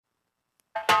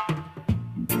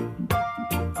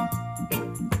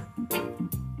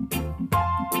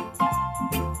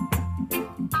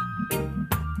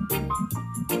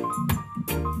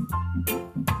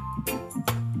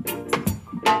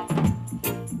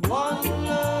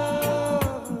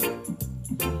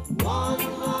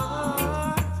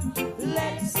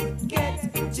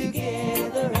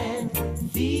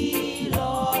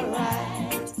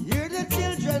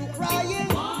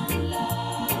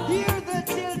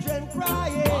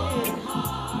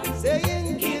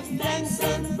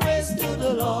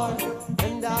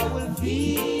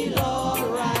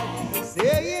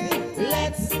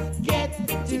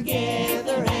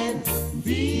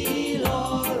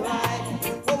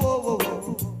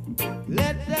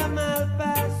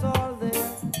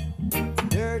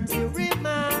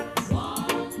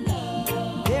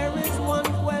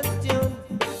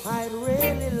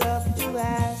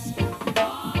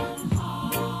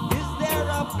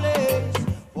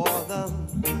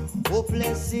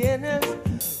hopeless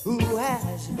sinners who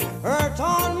has hurt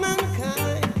all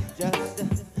mankind. Just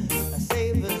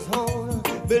save his own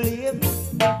belief.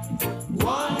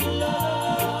 One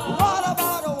love. What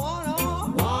about a one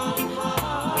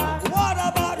heart? What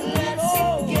about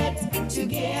let's get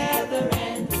together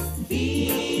and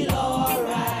feel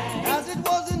alright? As it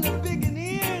was in the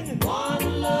beginning.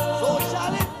 One love. So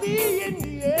shall it be in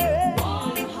the end.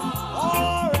 One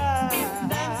heart. Alright.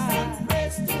 Thanks and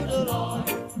praise to the Lord,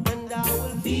 and I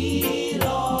will feel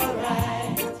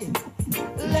alright.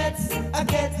 Let's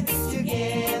get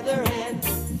together and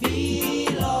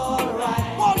feel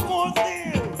alright. One more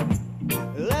thing.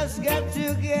 Let's get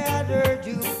together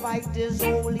to fight this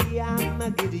holy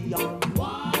Armageddon.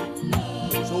 One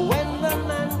love. So when the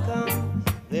man comes,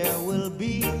 there will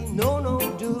be no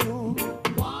doom.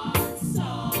 One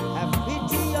song. Have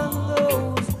pity on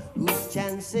those whose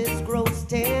chances grow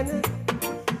thin.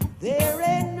 There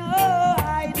ain't no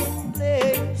hiding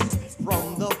place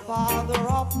from the Father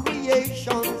of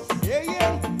creation. Yeah,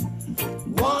 yeah.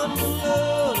 One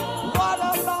love. What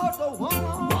about the one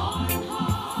heart?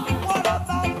 What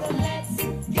about the let's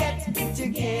get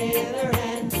together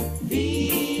and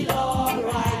feel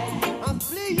alright? I'm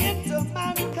fleeing to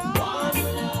mankind. One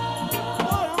love.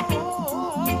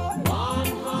 One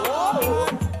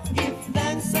heart. Give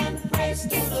thanks and praise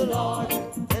to the Lord,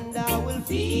 and I will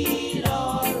feel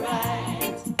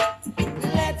alright.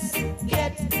 Let's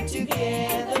get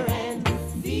together and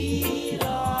feel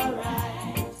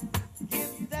alright.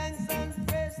 Give thanks and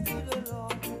praise to the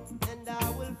Lord, and I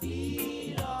will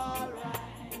feel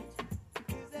alright.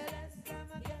 Is the last time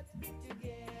I get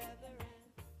together and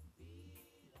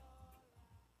feel alright.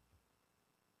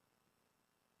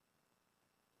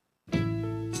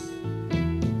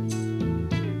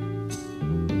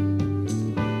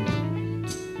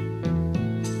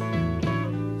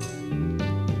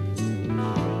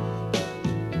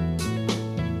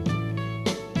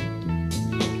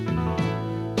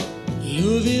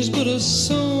 Love is but a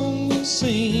song we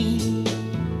sing,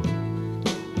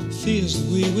 feels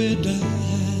the way we die.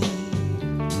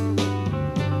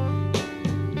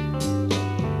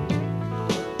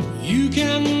 You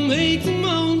can make the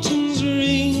mountains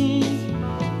ring,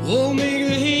 or make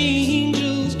the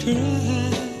angels cry.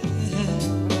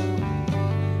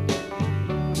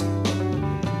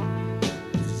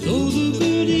 Though the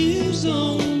bird is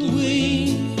on the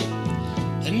wing,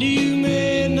 and you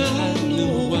may not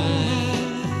know why.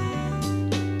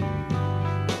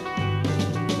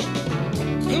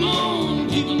 Come on,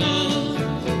 people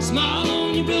now, smile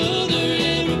on your brother,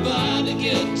 everybody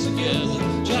get together,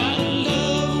 try to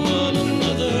love one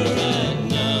another right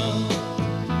now.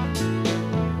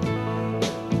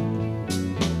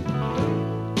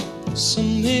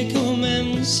 Some may come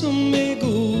and some may go,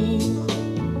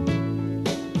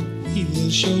 we will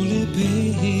surely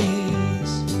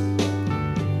pass.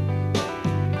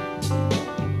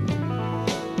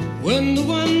 When the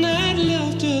one that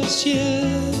left us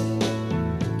here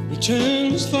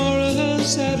returns for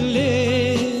us at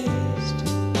last,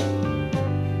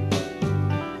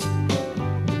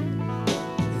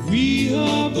 we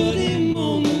are but a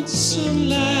moment's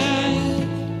sunlight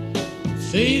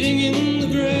fading in the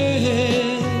grass.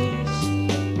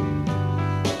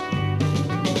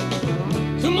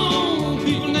 Come on,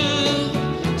 people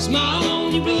now, smile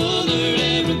on your brother,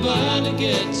 everybody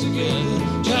get together,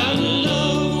 try to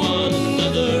love one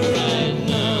another right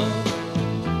now.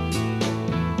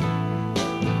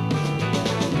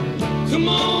 Come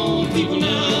on, people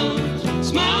now,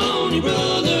 smile on your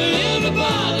brother,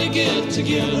 everybody get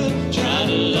together, try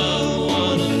to love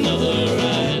one another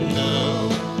right now.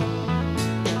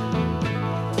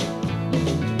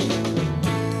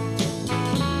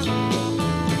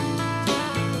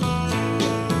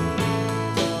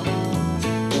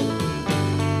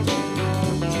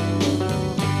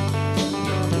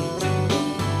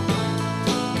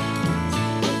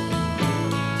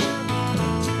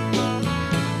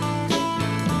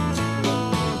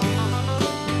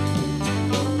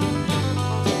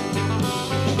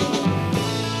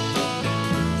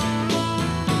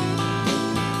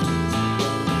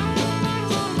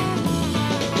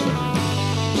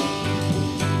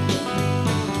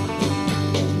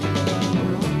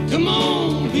 Come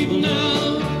on, people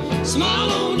now, smile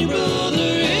on your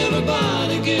brother,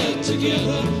 everybody get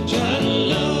together, try to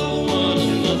love one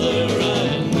another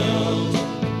right now.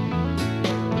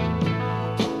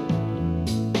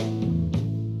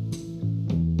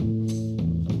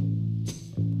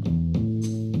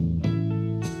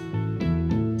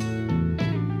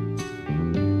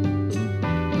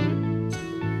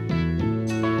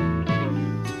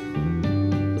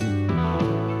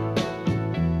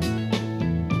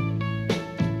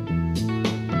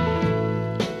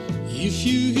 If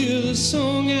you hear the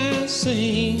song I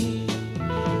sing,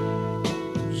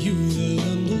 you will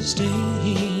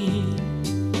understand.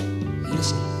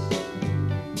 Listen.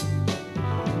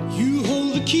 You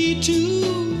hold the key to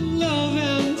love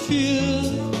and fear,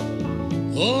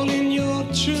 all in your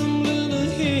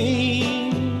trembling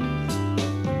hand.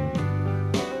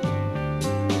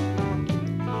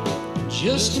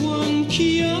 Just one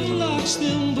key unlocks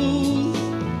them both.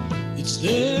 It's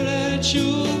there at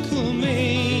your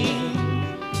command.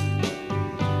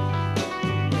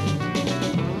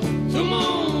 Come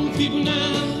on, people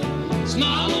now,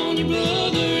 smile on your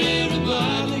brother.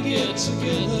 Everybody get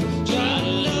together. Try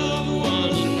to love one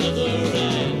another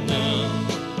right now.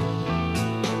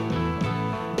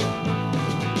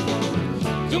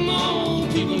 Come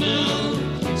on, people now,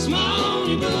 smile on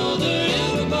your brother.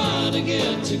 Everybody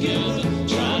get together.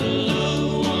 Try to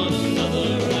love one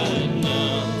another right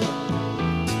now.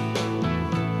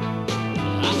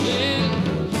 I said,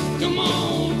 come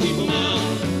on, people now,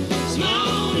 smile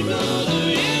on your brother.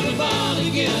 Everybody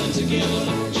get together.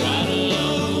 Try to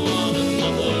love one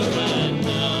another right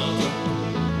now.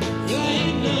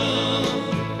 Right now.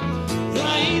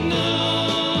 Right now.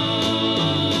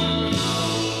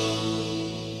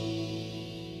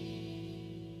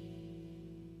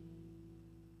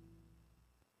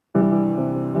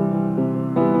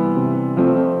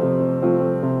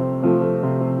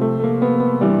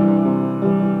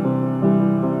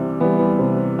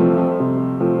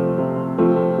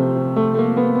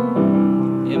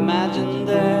 Imagine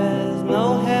there's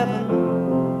no heaven.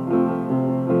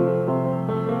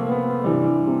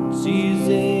 It's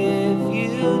easy if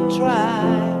you try.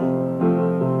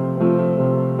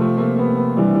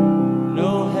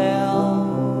 No hell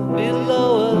below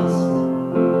us,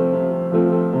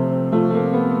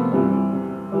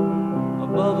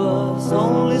 above us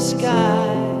only sky.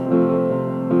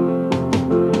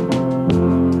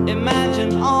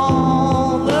 Imagine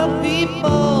all the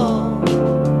people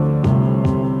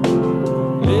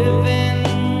living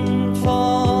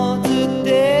for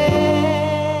today.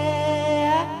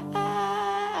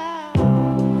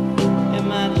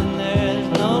 Imagine there's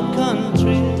no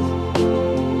countries.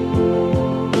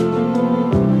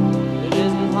 It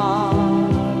isn't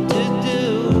hard to do.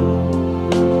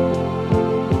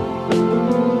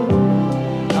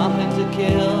 Nothing to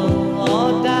kill or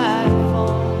die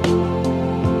for,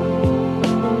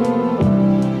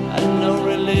 and no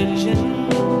religion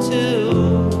too.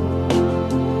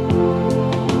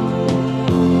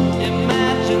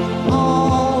 Imagine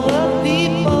all the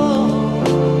people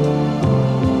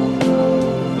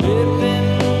living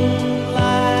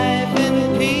life in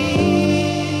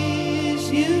peace.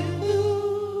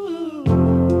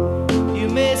 You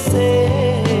may say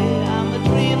I'm a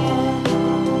dreamer,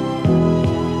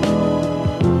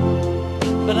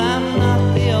 but I'm not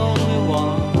the only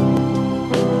one.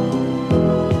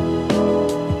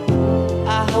 I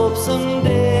hope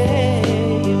someday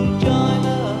you'll join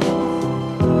us,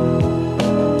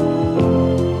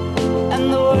 and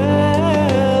the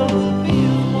world will be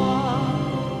one.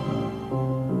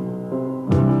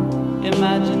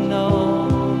 Imagine no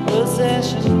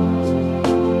possessions.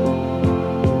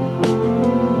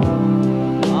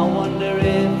 I wonder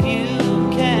if you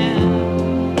can.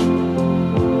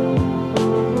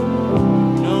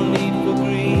 No need for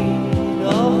greed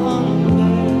or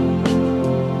hunger,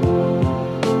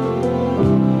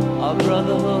 or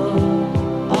brotherhood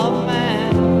of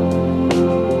man.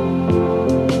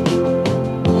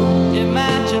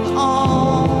 Imagine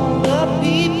all the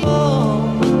people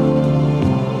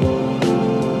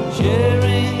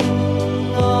sharing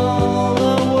all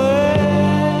the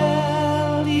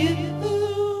world.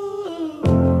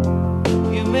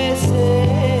 You may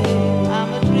say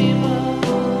I'm a dreamer,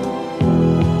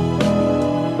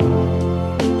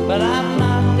 but I'm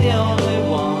not the only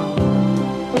one.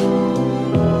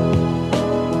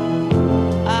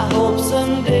 I hope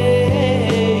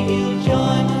someday you'll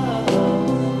join us,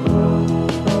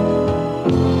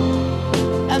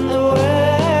 and the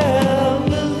world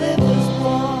will live as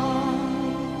one.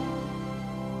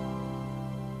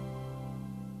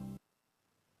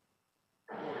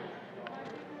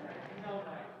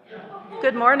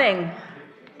 Good morning.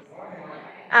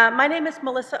 My name is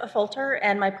Melissa Affolter,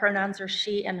 and my pronouns are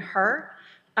she and her.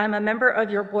 I'm a member of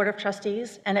your Board of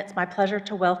Trustees, and it's my pleasure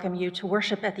to welcome you to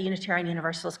worship at the Unitarian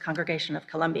Universalist Congregation of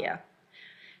Columbia.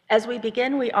 As we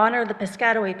begin, we honor the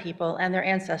Piscataway people and their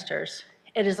ancestors.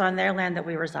 It is on their land that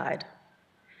we reside.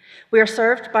 We are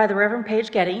served by the Reverend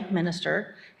Paige Getty,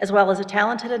 minister, as well as a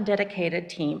talented and dedicated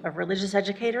team of religious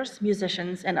educators,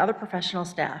 musicians, and other professional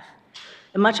staff.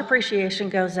 And much appreciation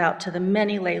goes out to the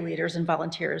many lay leaders and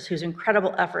volunteers whose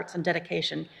incredible efforts and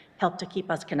dedication help to keep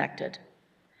us connected.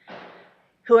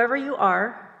 Whoever you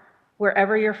are,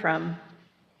 wherever you're from,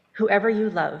 whoever you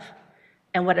love,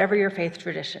 and whatever your faith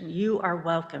tradition, you are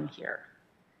welcome here.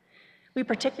 We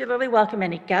particularly welcome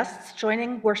any guests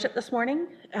joining worship this morning.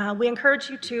 We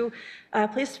encourage you to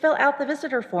please fill out the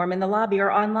visitor form in the lobby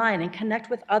or online and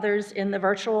connect with others in the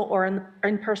virtual or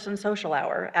in-person social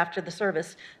hour after the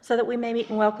service so that we may meet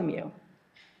and welcome you.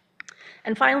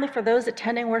 And finally, for those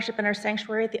attending worship in our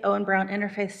sanctuary at the Owen Brown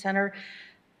Interfaith Center,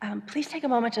 please take a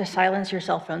moment to silence your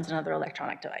cell phones and other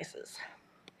electronic devices.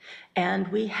 And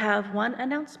we have one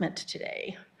announcement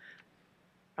today.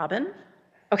 Robin?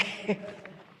 Okay.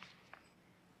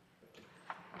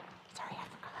 Sorry, I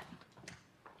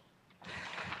forgot.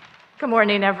 Good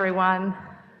morning, everyone.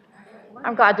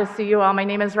 I'm glad to see you all. My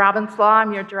name is Robin Slaw.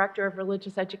 I'm your Director of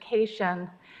Religious Education,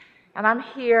 and I'm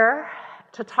here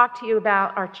to talk to you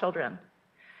about our children.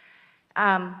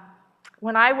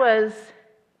 When I was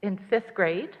in 5th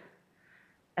grade,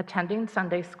 attending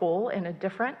Sunday school in a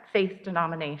different faith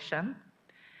denomination,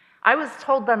 I was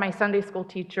told by my Sunday school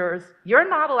teachers, "You're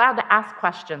not allowed to ask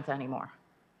questions anymore."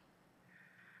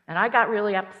 And I got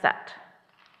really upset.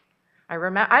 I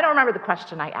don't remember the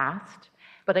question I asked,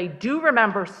 but I do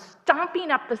remember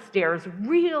stomping up the stairs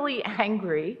really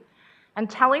angry and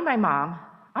telling my mom,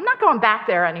 "I'm not going back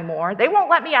there anymore. They won't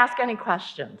let me ask any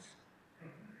questions."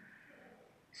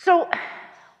 So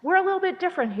we're a little bit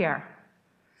different here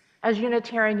as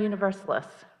Unitarian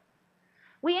Universalists.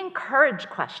 We encourage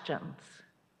questions.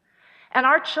 And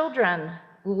our children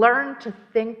learn to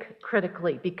think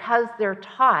critically because they're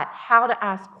taught how to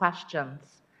ask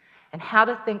questions and how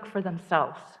to think for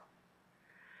themselves.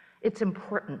 It's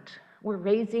important. We're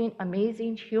raising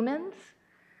amazing humans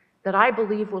that I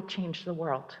believe will change the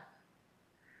world.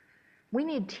 We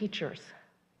need teachers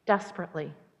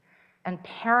desperately, and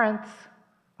parents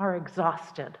are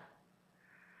exhausted.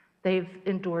 They've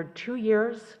endured 2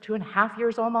 years, 2.5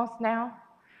 years almost now,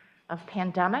 of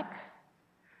pandemic,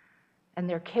 and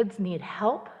their kids need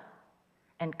help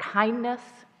and kindness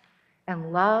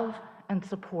and love and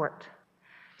support.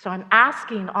 So I'm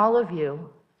asking all of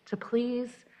you to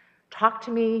please talk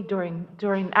to me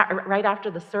right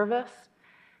after the service.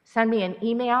 Send me an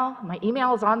email. My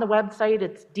email is on the website.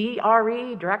 It's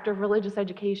DRE, Director of Religious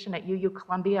Education at UU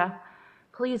Columbia.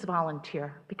 Please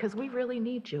volunteer, because we really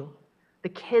need you. The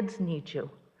kids need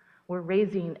you. We're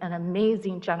raising an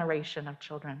amazing generation of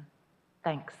children.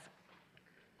 Thanks.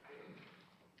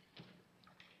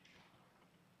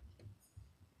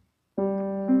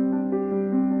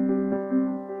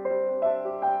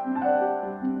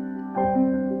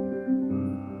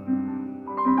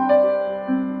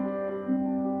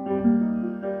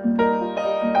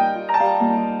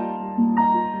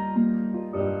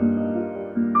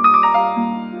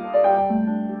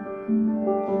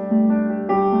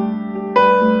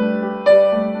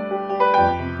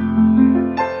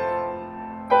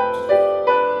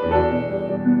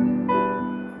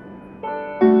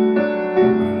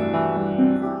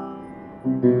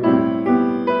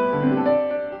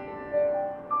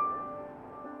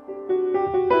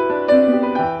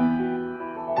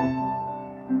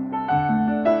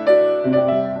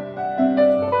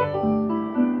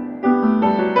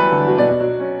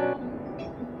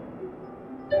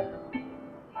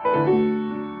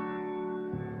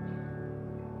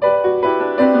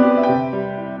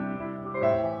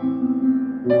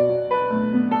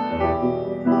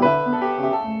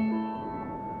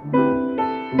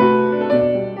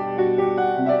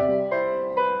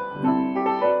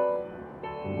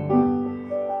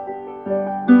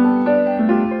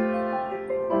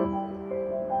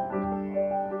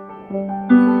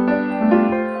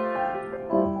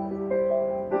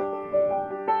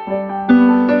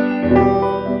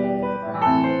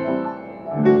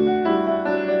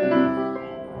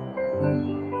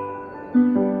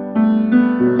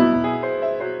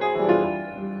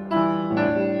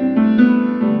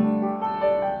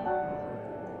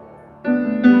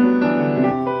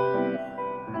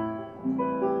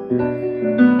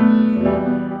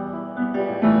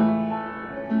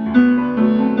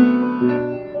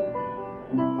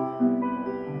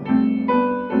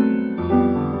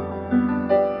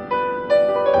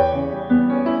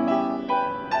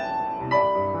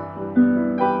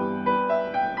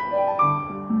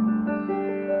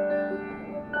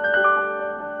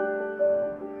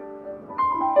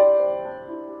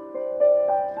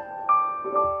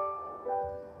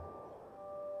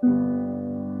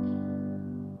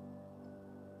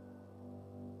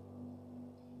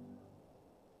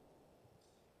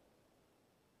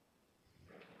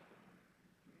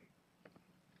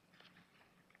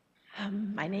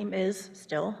 My name is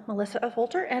still Melissa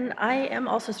Affolter, and I am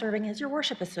also serving as your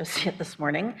worship associate this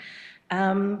morning.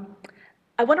 I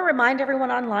want to remind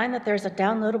everyone online that there's a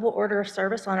downloadable order of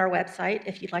service on our website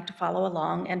if you'd like to follow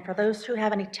along. And for those who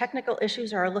have any technical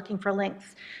issues or are looking for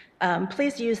links,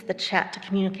 please use the chat to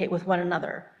communicate with one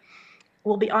another.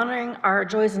 We'll be honoring our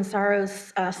joys and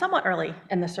sorrows somewhat early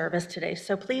in the service today.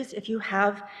 So please, if you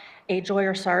have a joy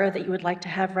or sorrow that you would like to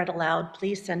have read aloud,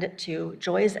 please send it to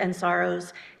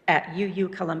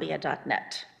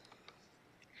joysandsorrows@uucolumbia.net.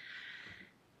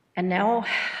 And now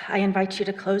I invite you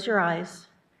to close your eyes,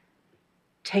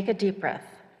 take a deep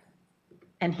breath,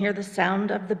 and hear the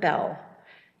sound of the bell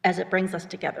as it brings us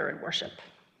together in worship.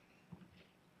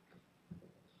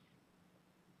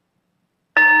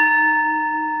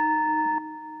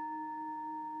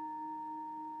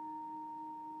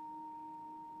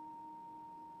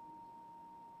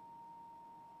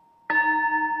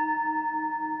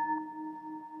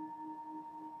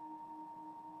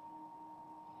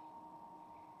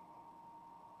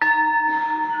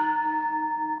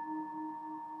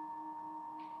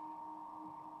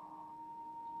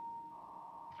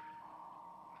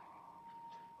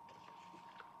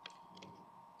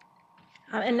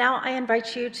 And now I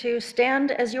invite you to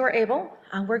stand as you are able.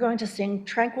 We're going to sing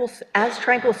tranquil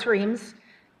streams,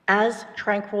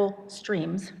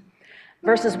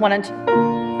 verses 1 and 2.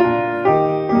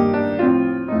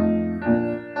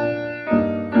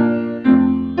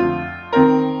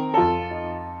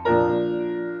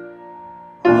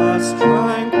 As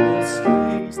tranquil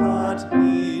streams that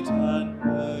meet and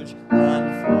merge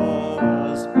and flow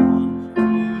as one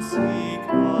to seek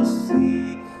the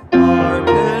sea, our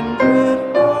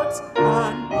kindred hearts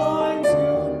and minds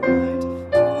unite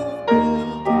to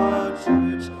build a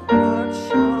church that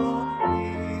shall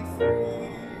be free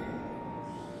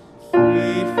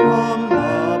from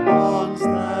the bonds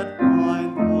that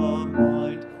bind the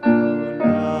mind to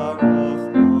narrow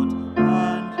thought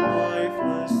and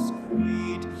lifeless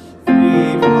creed,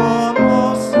 free from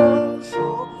a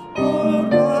social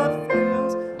world that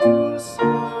fails to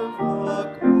serve the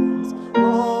cause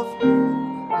of you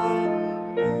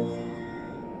and me.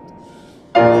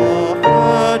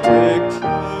 Prophetic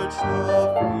church, the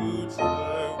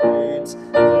future waits,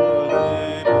 your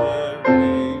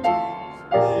liberating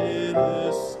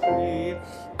ministry.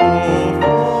 Go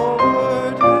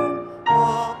forward in the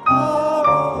power of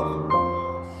love,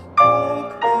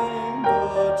 proclaim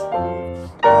the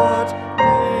truth that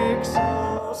makes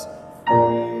us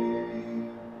free.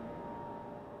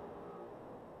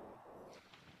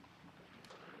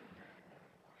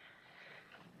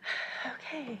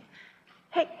 Okay.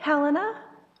 Hey, Helena,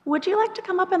 would you like to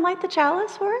come up and light the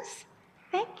chalice for us?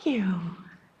 Thank you.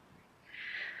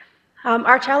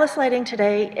 Our chalice lighting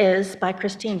today is by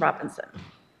Christine Robinson.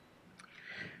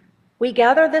 We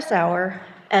gather this hour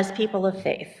as people of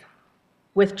faith,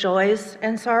 with joys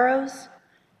and sorrows,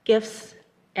 gifts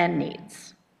and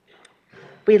needs.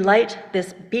 We light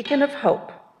this beacon of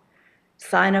hope,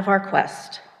 sign of our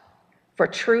quest for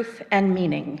truth and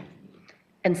meaning,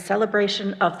 in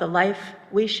celebration of the life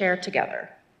we share together.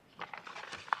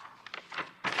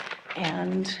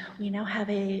 And we now have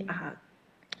a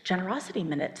generosity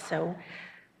minute, so I'm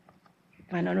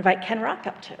going to invite Ken Rock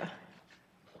up to.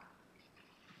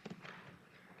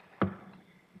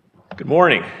 Good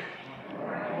morning.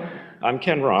 I'm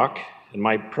Ken Rock, and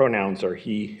my pronouns are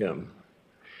he, him.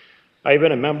 I've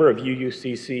been a member of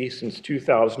UUCC since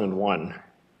 2001.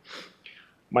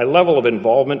 My level of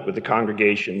involvement with the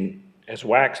congregation has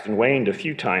waxed and waned a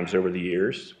few times over the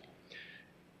years,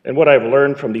 and what I've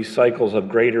learned from these cycles of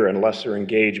greater and lesser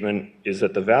engagement is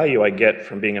that the value I get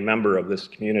from being a member of this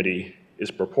community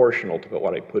is proportional to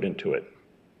what I put into it.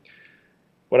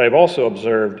 What I've also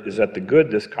observed is that the good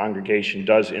this congregation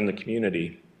does in the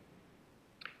community,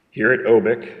 here at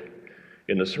Obic,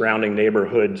 in the surrounding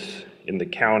neighborhoods, in the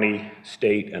county,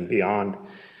 state, and beyond,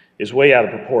 is way out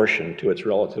of proportion to its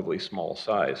relatively small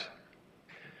size.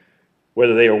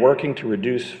 Whether they are working to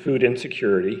reduce food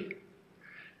insecurity,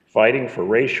 fighting for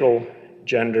racial,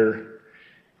 gender,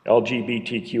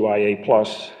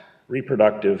 LGBTQIA+,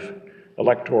 reproductive,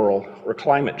 electoral, or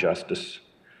climate justice,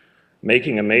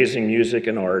 making amazing music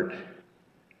and art,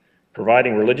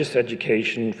 providing religious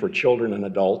education for children and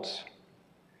adults,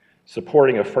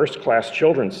 supporting a first-class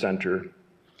children's center,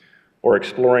 or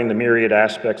exploring the myriad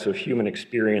aspects of human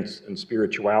experience and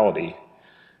spirituality,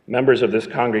 members of this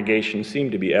congregation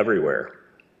seem to be everywhere,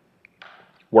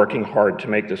 working hard to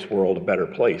make this world a better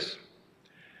place.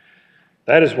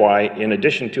 That is why, in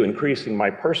addition to increasing my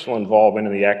personal involvement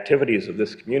in the activities of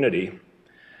this community,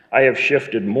 I have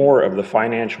shifted more of the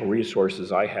financial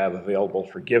resources I have available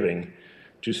for giving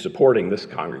to supporting this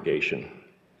congregation,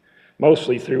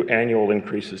 mostly through annual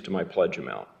increases to my pledge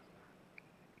amount.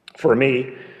 For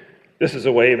me, this is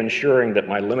a way of ensuring that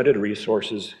my limited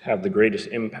resources have the greatest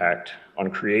impact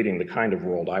on creating the kind of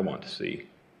world I want to see,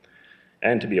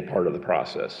 and to be a part of the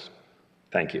process.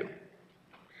 Thank you.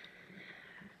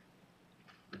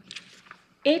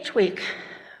 Each week,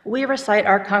 we recite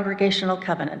our congregational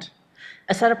covenant,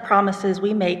 a set of promises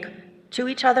we make to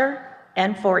each other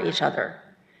and for each other,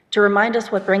 to remind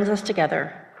us what brings us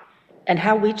together and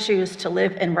how we choose to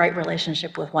live in right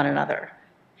relationship with one another.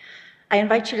 I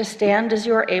invite you to stand as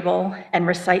you are able and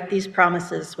recite these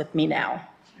promises with me now.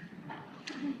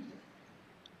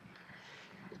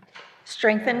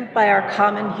 Strengthened by our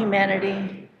common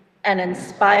humanity and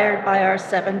inspired by our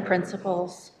 7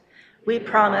 principles, we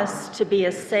promise to be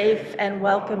a safe and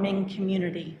welcoming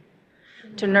community,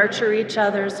 to nurture each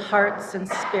other's hearts and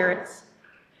spirits,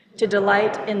 to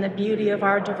delight in the beauty of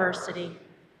our diversity,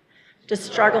 to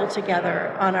struggle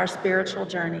together on our spiritual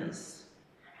journeys,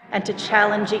 and to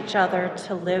challenge each other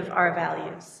to live our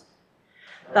values.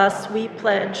 Thus, we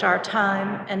pledge our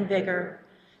time and vigor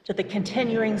to the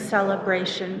continuing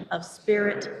celebration of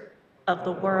spirit, of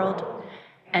the world,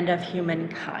 and of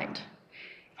humankind.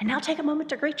 And now take a moment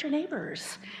to greet your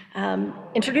neighbors.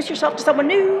 Introduce yourself to someone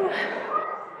new.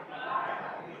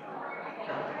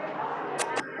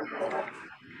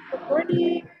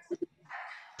 Morning.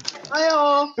 Hi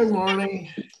all. Good morning.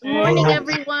 Good morning,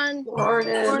 everyone.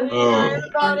 Morning. Morning. Oh. Hi,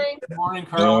 everybody. Good morning,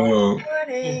 Carl. Oh,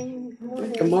 Morning.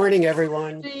 Good morning,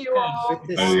 everyone. See you all.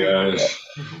 Good to hey see you. guys.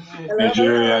 Hello. Hey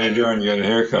Jerry, how you doing? You got a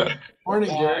haircut? Morning,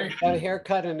 Jerry. Got a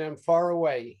haircut and I'm far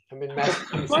away. I'm in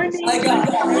Massachusetts. Morning. Good.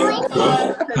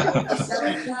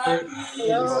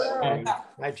 Hello.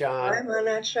 Hi, John. I'm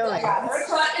not showing. Hi,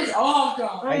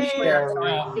 Sherry.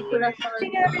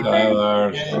 Hi,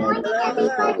 Lars. Hello. I'm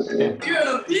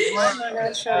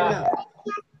not showing up.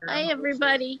 Hi,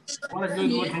 everybody. What a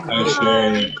good looking Hi, day.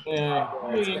 Shane. Yeah.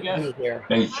 It's good to be here.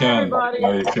 Hey, Ken. How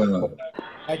you feeling?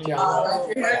 Hi,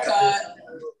 John.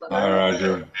 Hi,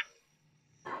 Roger.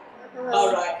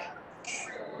 All right.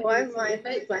 Why am I?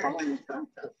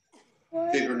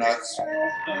 Paper nuts. I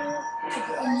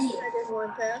didn't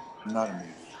want that. Not amused.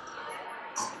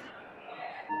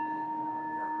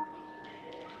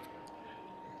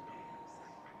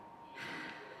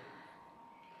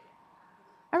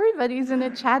 Everybody's in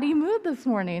a chatty mood this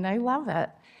morning. I love it.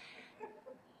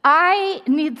 I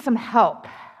need some help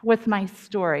with my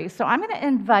story, so I'm going to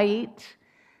invite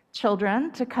children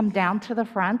to come down to the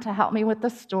front to help me with the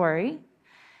story.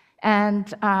 And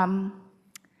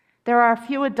there are a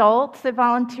few adults that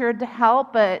volunteered to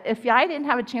help, but if I didn't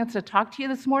have a chance to talk to you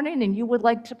this morning and you would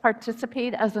like to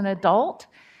participate as an adult,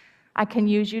 I can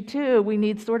use you too. We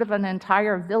need sort of an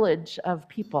entire village of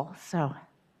people. So, all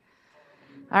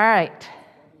right.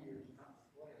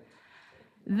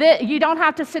 You don't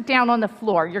have to sit down on the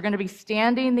floor. You're going to be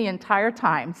standing the entire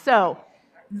time. So,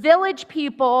 village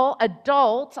people,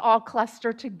 adults, all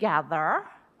cluster together.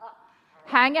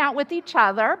 Hang out with each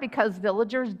other because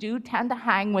villagers do tend to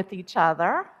hang with each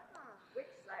other.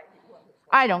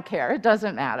 I don't care. It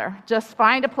doesn't matter. Just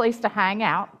find a place to hang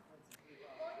out.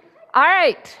 All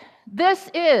right. I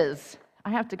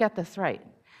have to get this right.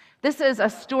 This is a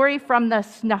story from the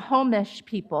Snohomish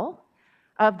people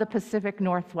of the Pacific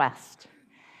Northwest.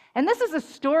 And this is a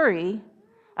story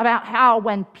about how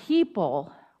when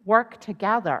people work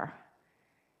together,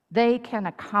 they can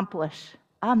accomplish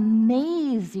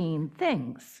amazing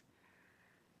things.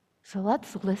 So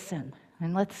let's listen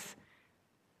and let's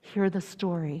hear the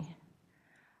story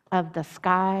of the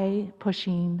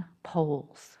sky-pushing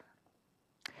poles.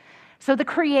 So the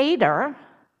Creator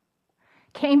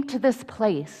came to this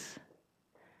place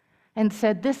and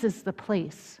said, "This is the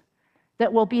place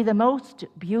that will be the most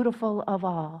beautiful of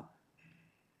all."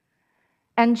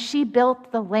 And she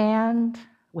built the land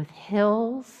with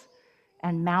hills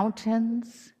and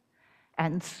mountains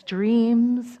and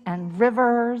streams and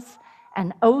rivers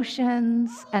and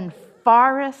oceans and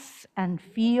forests and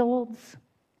fields.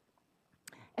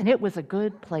 And it was a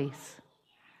good place.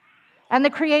 And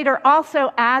the Creator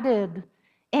also added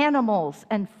animals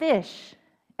and fish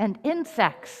and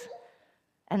insects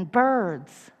and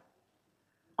birds,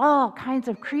 all kinds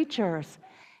of creatures.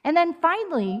 And then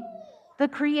finally, the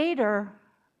Creator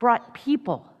brought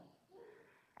people.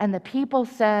 And the people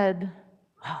said,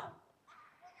 "Oh,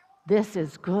 this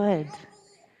is good.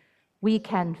 We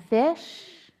can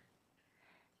fish,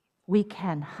 we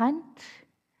can hunt,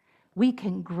 we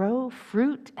can grow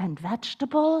fruit and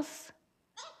vegetables.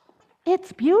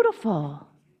 It's beautiful."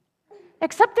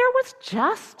 Except there was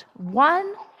just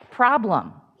one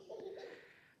problem.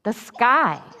 The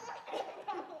sky.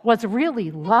 was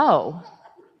really low,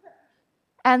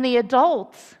 and the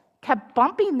adults kept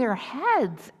bumping their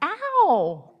heads.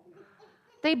 Ow!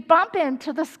 They bump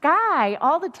into the sky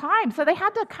all the time, so they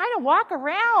had to kind of walk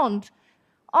around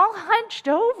all hunched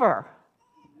over.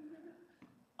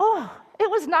 Oh, it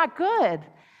was not good.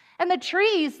 And the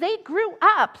trees, they grew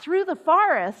up through the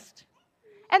forest,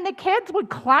 and the kids would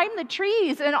climb the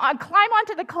trees and climb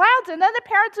onto the clouds, and then the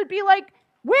parents would be like,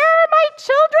 "Where are my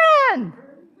children?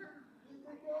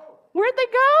 Where'd they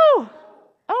go?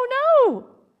 Oh no."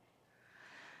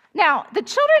 Now, the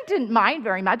children didn't mind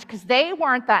very much because they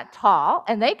weren't that tall,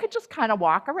 and they could just kind of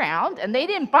walk around, and they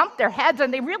didn't bump their heads,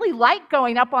 and they really liked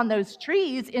going up on those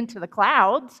trees into the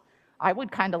clouds. I would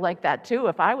kind of like that too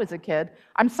if I was a kid.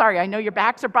 I'm sorry, I know your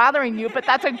backs are bothering you, but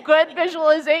that's a good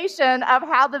visualization of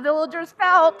how the villagers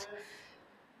felt.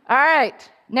 All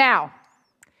right, now,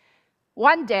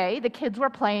 one day the kids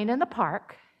were playing in the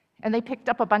park, and they picked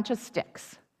up a bunch of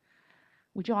sticks.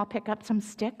 Would you all pick up some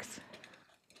sticks?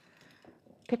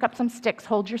 Pick up some sticks,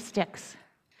 hold your sticks.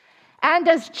 And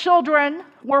as children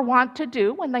were wont to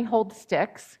do when they hold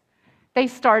sticks, they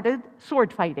started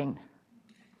sword fighting.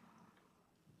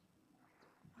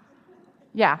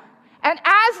 Yeah. And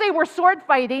as they were sword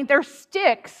fighting, their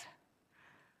sticks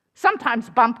sometimes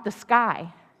bumped the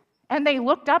sky. And they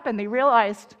looked up and they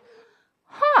realized,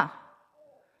 when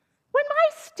my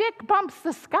stick bumps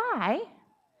the sky,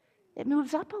 it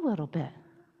moves up a little bit.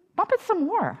 Bump it some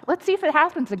more. Let's see if it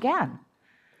happens again.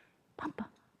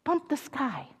 Bump the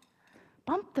sky.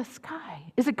 Bump the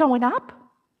sky. Is it going up?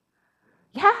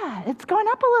 Yeah, it's going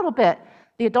up a little bit.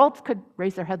 The adults could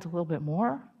raise their heads a little bit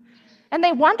more. And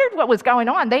they wondered what was going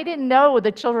on. They didn't know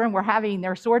the children were having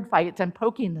their sword fights and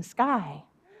poking the sky.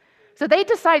 So they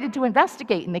decided to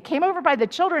investigate, and they came over by the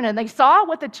children, and they saw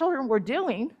what the children were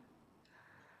doing,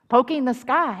 poking the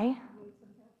sky.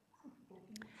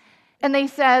 And they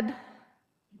said,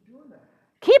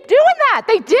 "Keep doing that."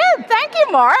 They did. Thank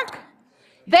you, Mark.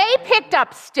 They picked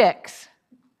up sticks,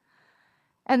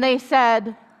 and they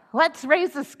said, "Let's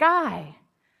raise the sky."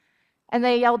 And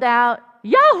they yelled out,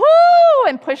 "Yahoo!"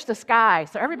 and pushed the sky.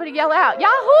 So everybody yell out,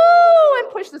 "Yahoo!"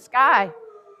 and push the sky.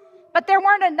 But there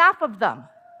weren't enough of them.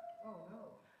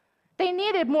 They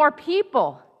needed more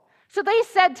people. So they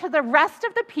said to the rest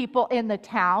of the people in the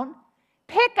town,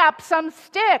 "Pick up some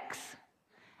sticks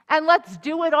and let's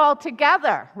do it all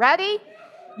together." Ready?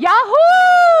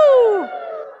 Yahoo!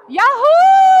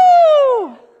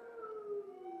 Yahoo!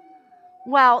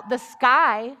 Well, the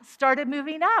sky started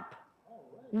moving up.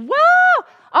 Whoa!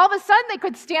 All of a sudden, they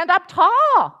could stand up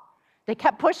tall. They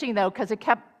kept pushing, though, because it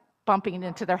kept bumping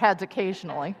into their heads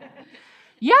occasionally.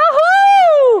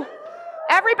 Yahoo!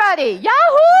 Everybody,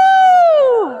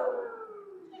 Yahoo!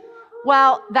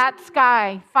 Well, that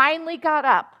sky finally got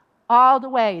up all the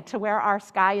way to where our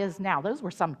sky is now. Those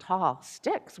were some tall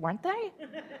sticks, weren't they?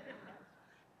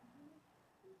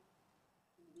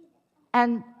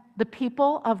 And the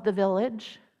people of the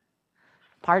village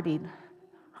partied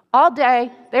all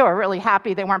day. They were really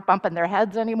happy they weren't bumping their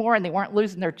heads anymore, and they weren't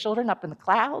losing their children up in the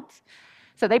clouds.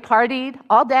 So they partied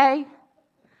all day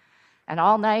and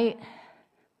all night.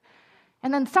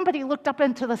 And then somebody looked up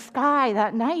into the sky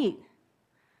that night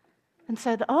and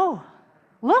said, "Oh,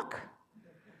 look,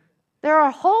 there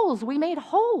are holes. We made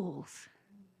holes."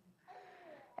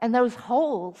 And those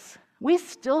holes we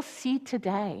still see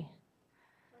today.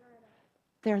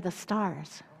 They're the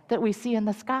stars that we see in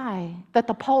the sky, that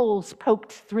the poles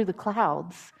poked through the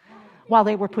clouds while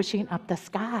they were pushing up the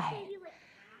sky.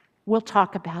 We'll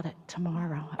talk about it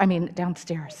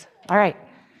downstairs. All right.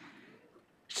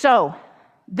 So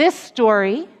this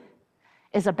story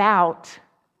is about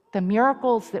the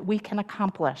miracles that we can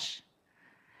accomplish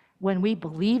when we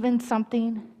believe in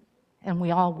something and we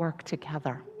all work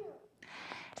together.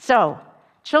 So,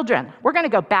 children, we're going to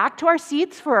go back to our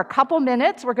seats for a couple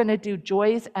minutes. We're going to do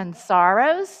joys and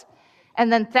sorrows.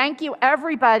 And then thank you,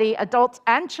 everybody, adults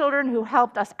and children who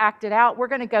helped us act it out. We're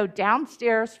going to go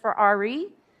downstairs for RE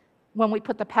when we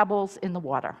put the pebbles in the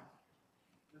water.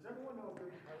 Does everyone know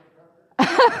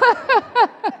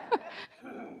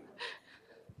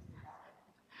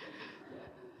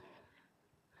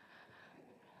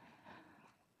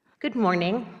Good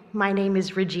morning. My name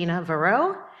is Regina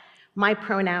Varro. My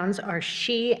pronouns are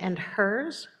she and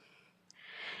hers.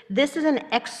 This is an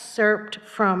excerpt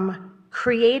from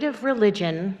Creative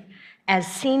Religion as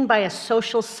Seen by a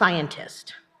Social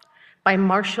Scientist by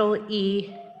Marshall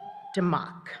E.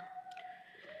 DeMock.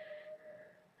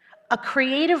 A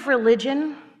creative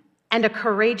religion and a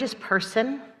courageous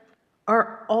person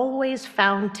are always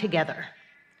found together.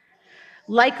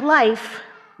 Like life,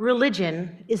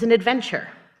 religion is an adventure.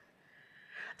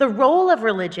 The role of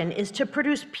religion is to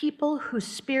produce people whose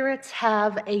spirits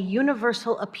have a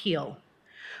universal appeal,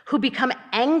 who become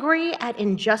angry at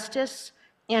injustice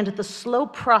and the slow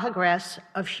progress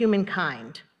of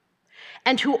humankind,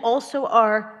 and who also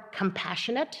are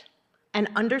compassionate and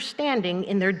understanding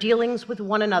in their dealings with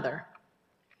one another.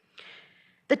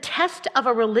 The test of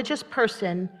a religious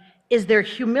person is their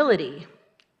humility,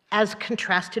 as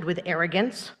contrasted with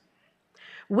arrogance,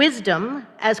 wisdom,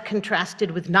 as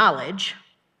contrasted with knowledge,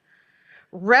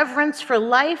 reverence for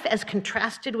life, as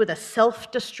contrasted with a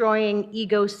self-destroying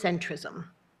egocentrism.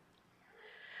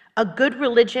 A good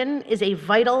religion is a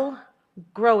vital,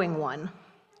 growing one,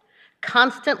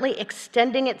 constantly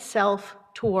extending itself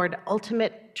toward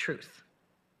ultimate truth.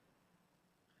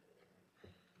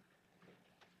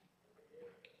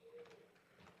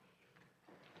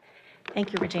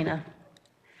 Thank you, Regina.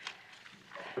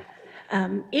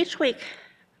 Each week,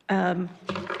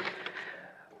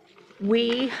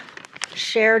 we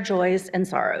share joys and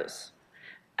sorrows.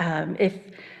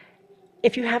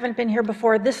 If you haven't been here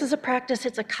before, this is a practice,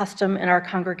 it's a custom in our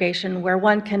congregation where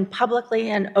one can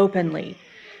publicly and openly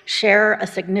share a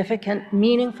significant,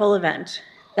 meaningful event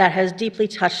that has deeply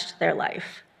touched their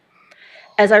life.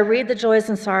 As I read the joys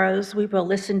and sorrows, we will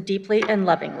listen deeply and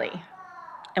lovingly.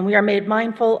 And we are made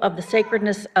mindful of the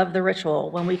sacredness of the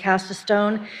ritual when we cast a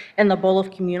stone in the bowl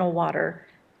of communal water.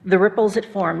 The ripples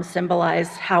it forms symbolize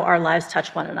how our lives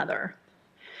touch one another.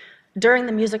 During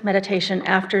the music meditation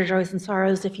after Joys and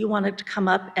Sorrows, if you wanted to come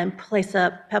up and place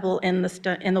a pebble in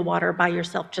the water by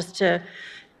yourself just to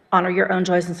honor your own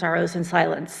joys and sorrows in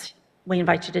silence, we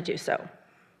invite you to do so.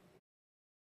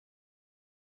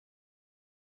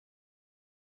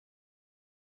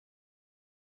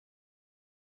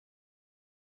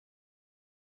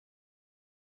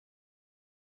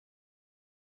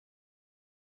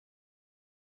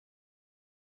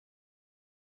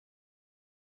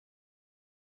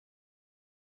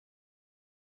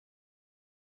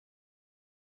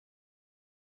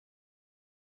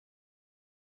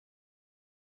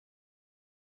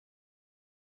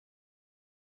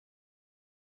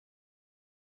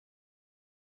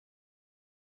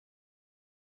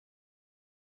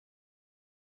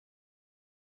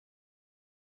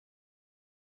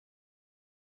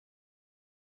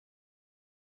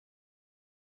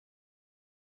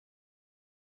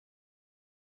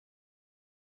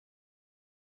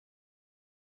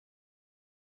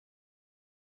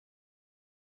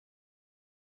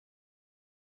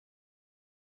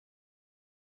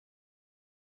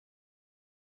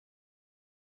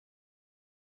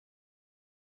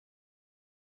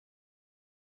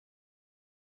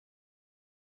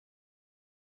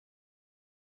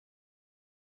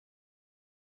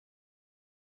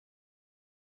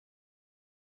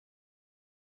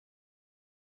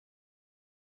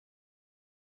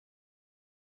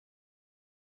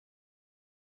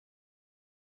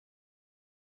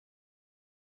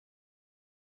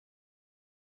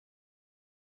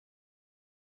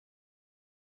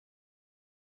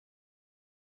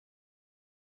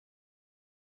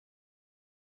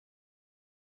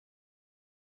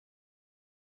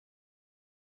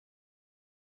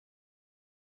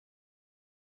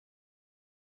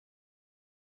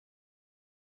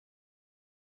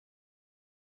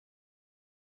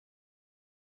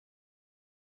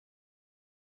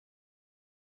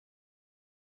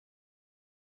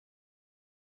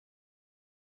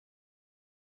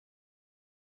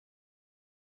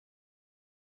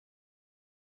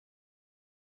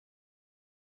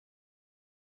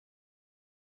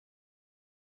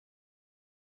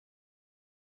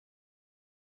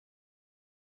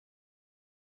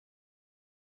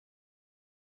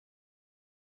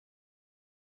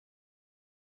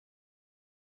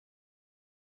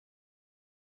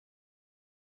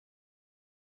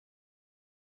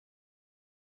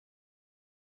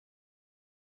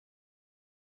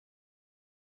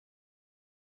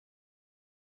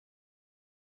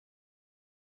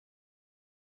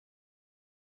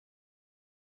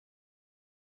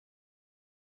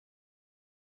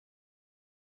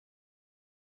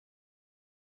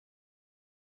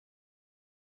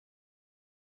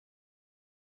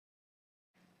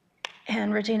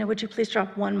 And Regina, would you please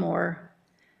drop one more?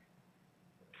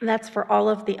 That's for all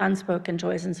of the unspoken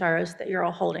joys and sorrows that you're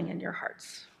all holding in your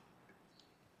hearts.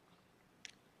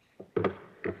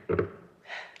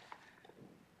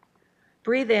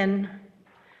 Breathe in,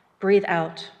 breathe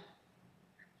out.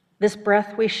 This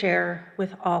breath we share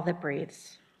with all that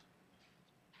breathes.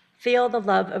 Feel the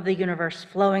love of the universe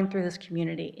flowing through this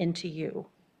community into you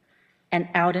and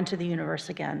out into the universe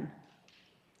again.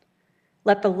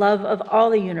 Let the love of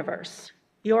all the universe,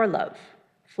 your love,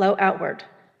 flow outward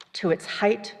to its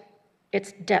height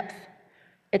its depth,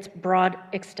 its broad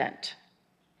extent.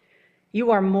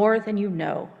 You are more than you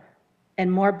know,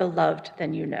 and more beloved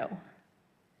than you know.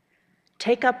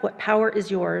 Take up what power is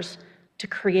yours to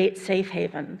create safe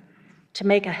haven, to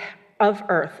make of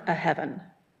earth a heaven.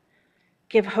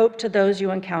 Give hope to those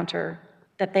you encounter,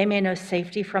 that they may know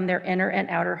safety from their inner and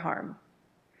outer harm.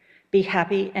 Be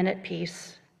happy and at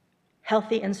peace,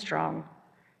 healthy and strong,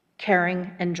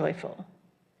 caring and joyful.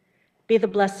 Be the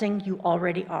blessing you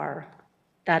already are.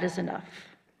 That is enough.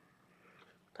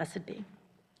 Blessed be.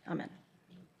 Amen.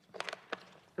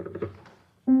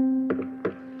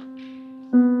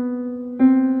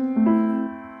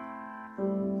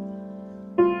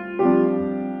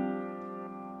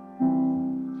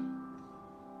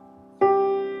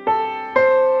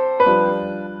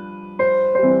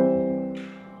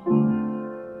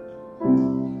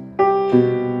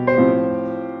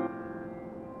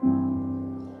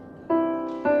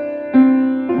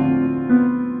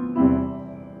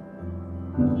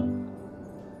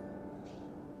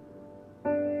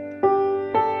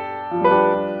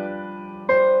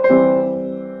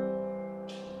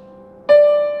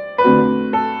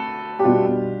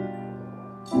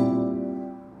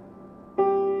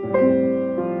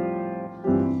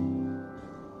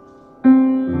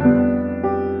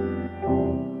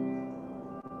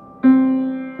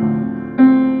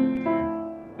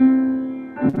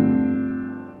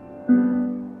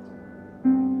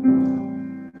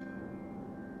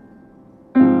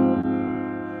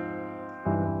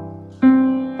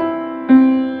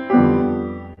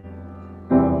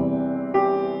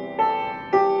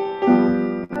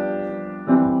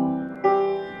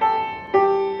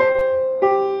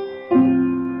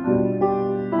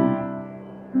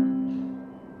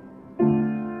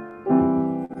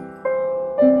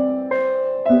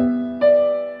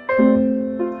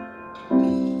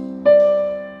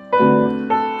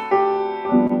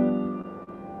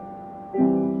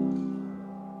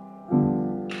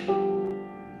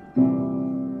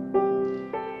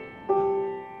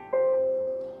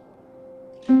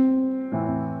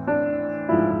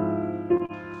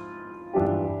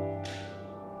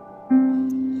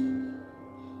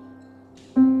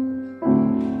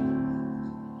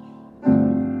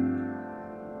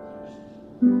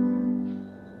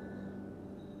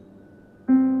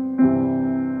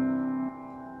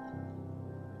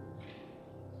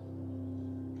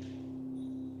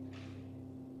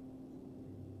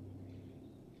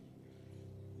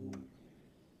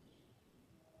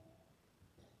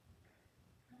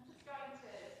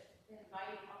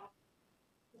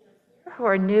 Who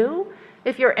are new,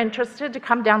 if you're interested, to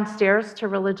come downstairs to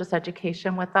religious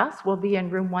education with us. We'll be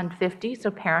in room 150, so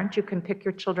parents, you can pick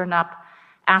your children up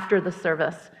after the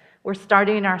service. We're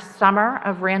starting our summer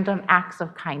of random acts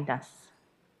of kindness.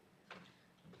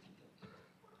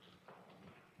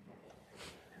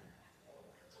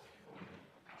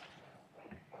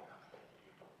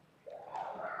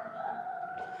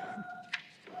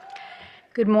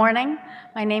 Good morning.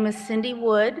 My name is Cindy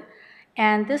Wood,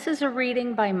 and this is a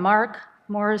reading by Mark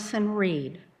Morrison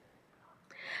Reed.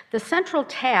 The central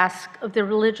task of the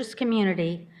religious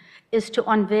community is to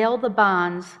unveil the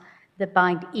bonds that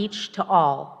bind each to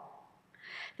all.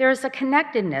 There is a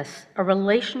connectedness, a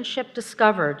relationship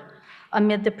discovered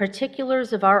amid the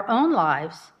particulars of our own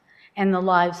lives and the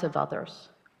lives of others.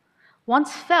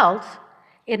 Once felt,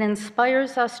 it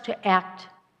inspires us to act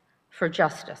for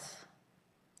justice.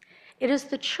 It is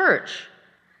the church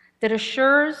that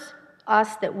assures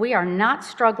us that we are not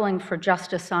struggling for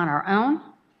justice on our own,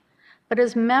 but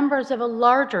as members of a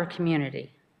larger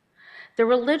community. The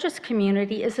religious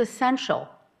community is essential,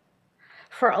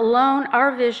 for alone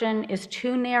our vision is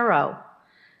too narrow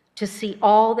to see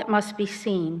all that must be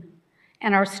seen,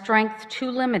 and our strength too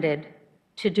limited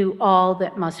to do all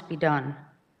that must be done.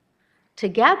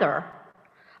 Together,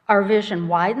 our vision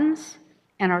widens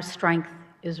and our strength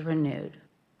is renewed.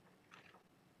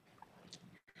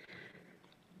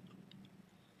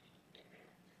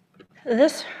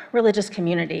 This religious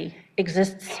community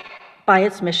exists by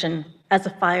its mission as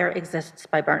a fire exists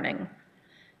by burning.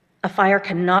 A fire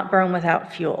cannot burn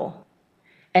without fuel,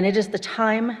 and it is the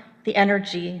time, the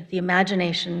energy, the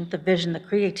imagination, the vision, the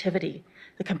creativity,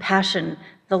 the compassion,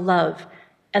 the love,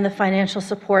 and the financial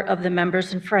support of the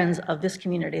members and friends of this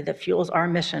community that fuels our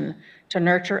mission to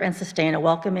nurture and sustain a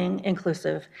welcoming,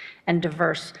 inclusive, and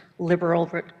diverse liberal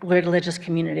religious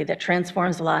community that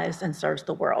transforms lives and serves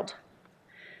the world.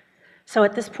 So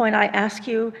at this point, I ask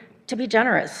you to be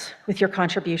generous with your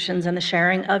contributions and the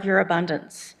sharing of your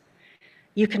abundance.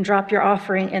 You can drop your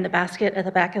offering in the basket at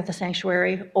the back of the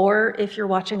sanctuary, or if you're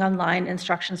watching online,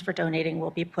 instructions for donating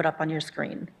will be put up on your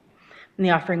screen. and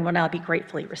the offering will now be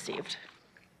gratefully received.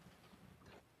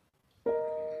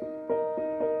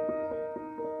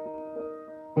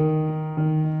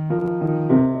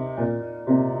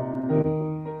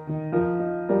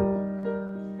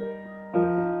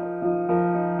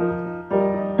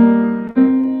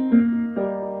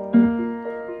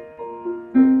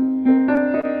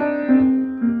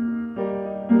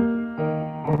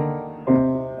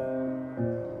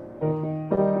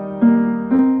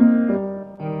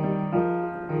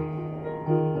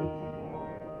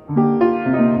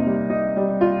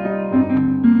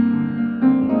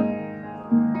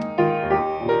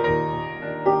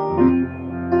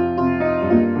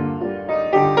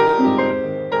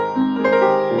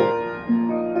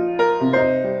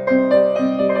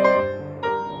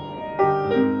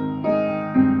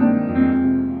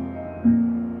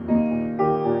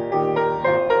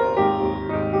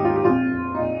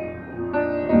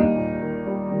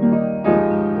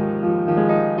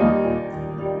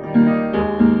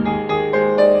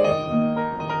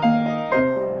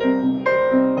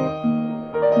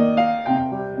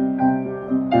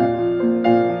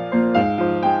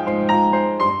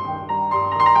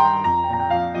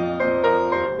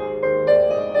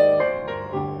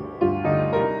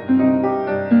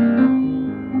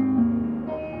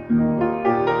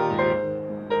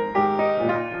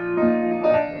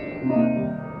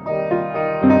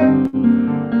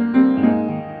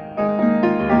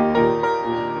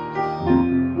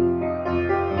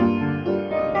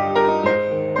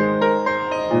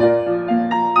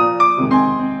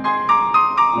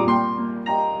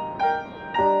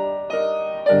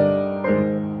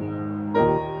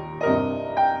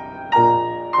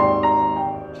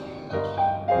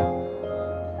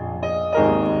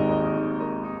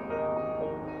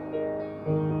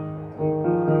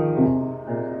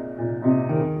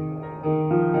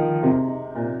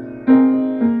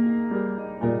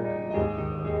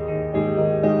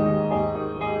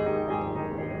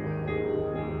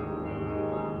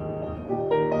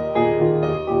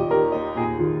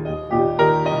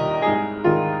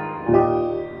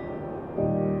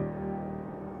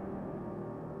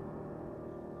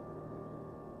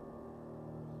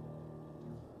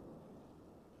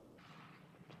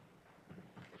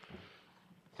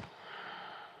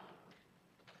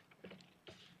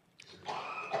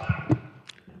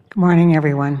 Good morning,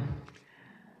 everyone.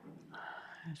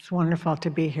 It's wonderful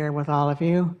to be here with all of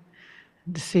you,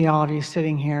 to see all of you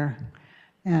sitting here.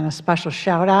 And a special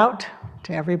shout out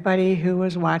to everybody who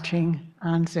is watching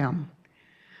on Zoom.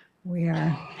 We are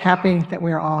happy that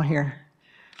we are all here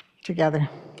together.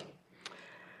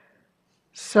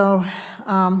 So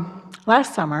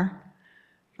last summer,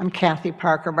 I'm Kathy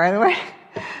Parker, by the way.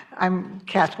 I'm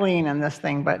Kathleen in this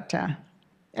thing, but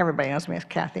everybody knows me as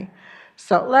Kathy.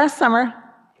 So last summer,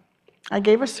 I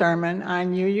gave a sermon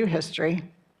on UU history.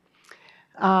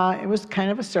 It was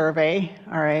kind of a survey,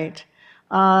 all right,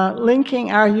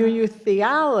 linking our UU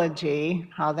theology,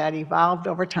 how that evolved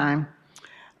over time,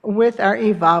 with our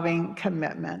evolving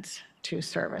commitments to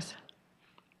service.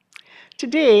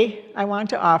 Today, I want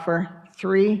to offer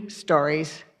 3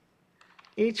 stories,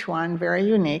 each one very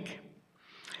unique.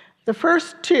 The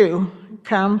first 2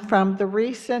 come from the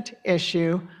recent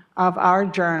issue of our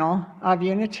Journal of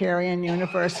Unitarian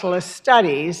Universalist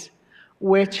Studies,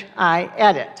 which I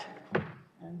edit.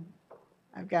 And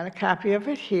I've got a copy of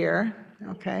it here,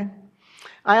 okay?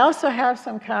 I also have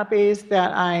some copies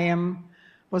that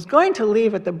was going to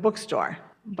leave at the bookstore,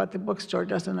 but the bookstore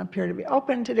doesn't appear to be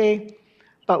open today.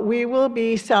 But we will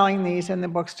be selling these in the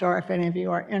bookstore if any of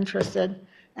you are interested.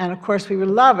 And of course, we would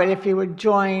love it if you would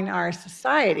join our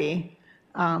society.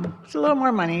 It's a little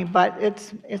more money, but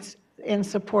it's in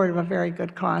support of a very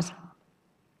good cause.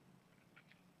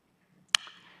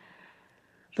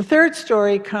 The third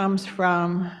story comes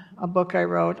from a book I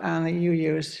wrote on the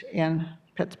UUs in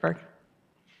Pittsburgh.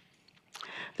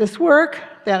 This work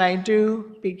that I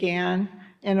do began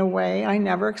in a way I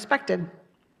never expected.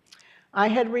 I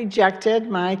had rejected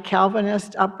my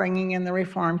Calvinist upbringing in the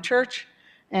Reformed Church,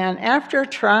 and after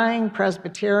trying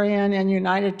Presbyterian and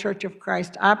United Church of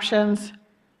Christ options,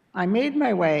 I made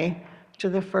my way to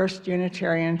the First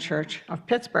Unitarian Church of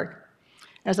Pittsburgh.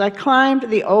 As I climbed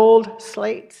the old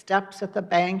slate steps at the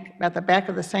back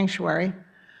of the sanctuary,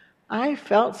 I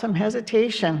felt some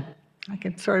hesitation. I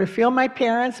could sort of feel my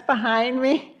parents behind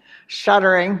me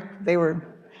shuddering. They were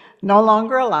no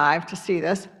longer alive to see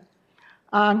this.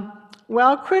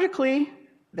 Well, critically,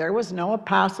 there was no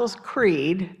Apostles'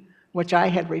 Creed, which I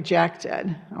had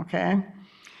rejected, okay?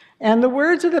 And the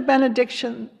words of the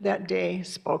benediction that day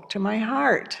spoke to my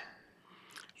heart.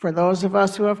 For those of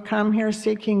us who have come here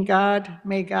seeking God,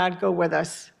 may God go with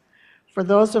us. For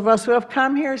those of us who have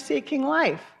come here seeking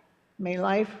life, may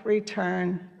life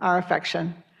return our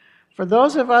affection. For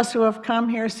those of us who have come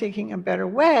here seeking a better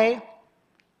way,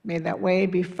 may that way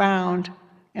be found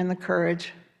and the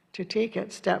courage to take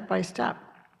it step by step.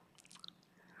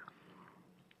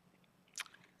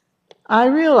 I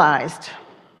realized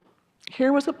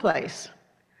here was a place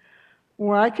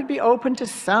where I could be open to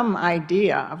some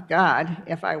idea of God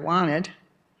if I wanted,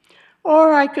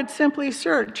 or I could simply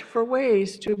search for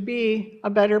ways to be a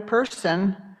better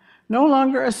person, no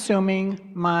longer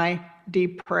assuming my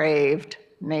depraved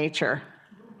nature.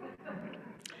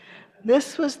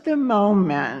 This was the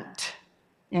moment,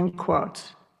 in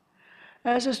quotes,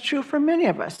 as is true for many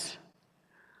of us,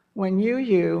 when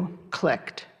you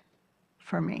clicked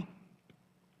for me.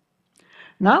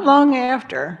 Not long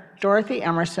after, Dorothy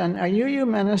Emerson, a UU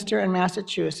minister in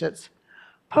Massachusetts,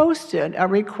 posted a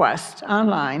request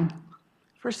online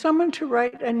for someone to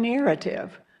write a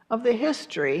narrative of the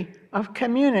history of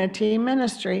community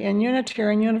ministry in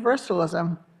Unitarian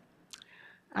Universalism.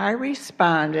 I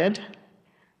responded,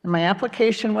 and my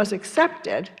application was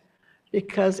accepted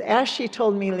because, as she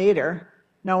told me later,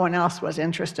 no one else was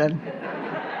interested.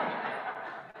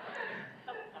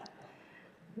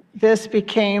 This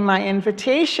became my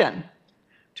invitation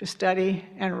to study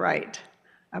and write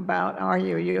about our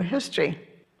UU history,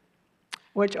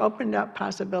 which opened up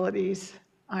possibilities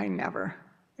I never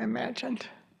imagined.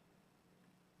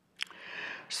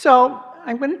 So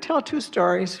I'm going to tell two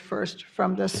stories first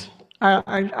from this,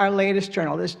 our latest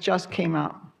journal. This just came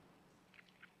out.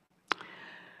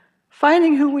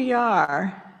 Finding who we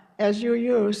are as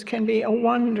UUs can be a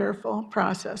wonderful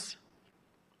process.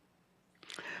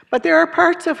 But there are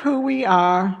parts of who we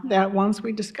are that, once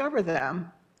we discover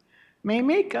them, may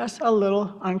make us a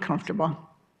little uncomfortable.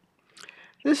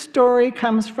 This story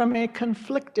comes from a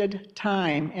conflicted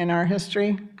time in our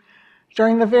history.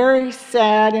 During the very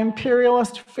sad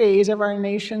imperialist phase of our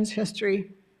nation's history,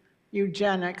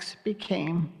 eugenics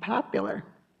became popular.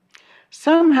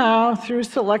 Somehow, through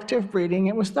selective breeding,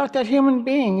 it was thought that human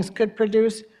beings could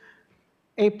produce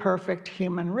a perfect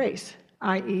human race,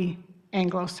 i.e.,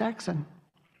 Anglo-Saxon.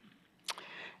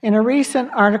 In a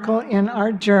recent article in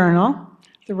our journal,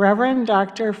 the Reverend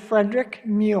Dr. Frederick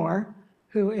Muir,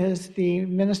 who is the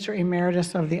Minister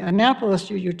Emeritus of the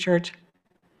Annapolis UU Church,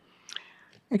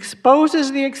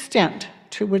 exposes the extent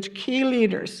to which key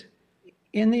leaders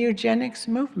in the eugenics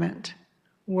movement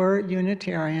were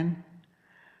Unitarian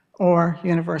or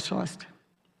Universalist.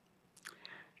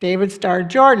 David Starr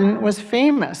Jordan was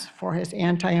famous for his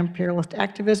anti-imperialist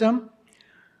activism,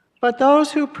 but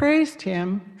those who praised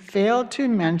him failed to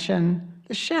mention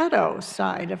the shadow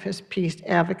side of his peace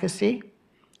advocacy,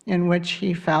 in which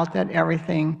he felt that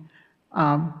everything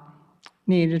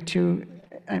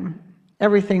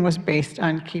everything was based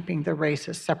on keeping the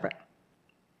races separate.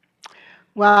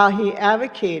 While he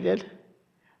advocated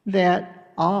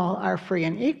that all are free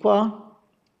and equal,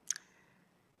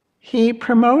 he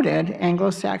promoted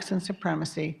Anglo-Saxon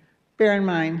supremacy. Bear in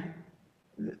mind,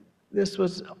 this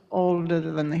was older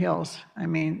than the hills. I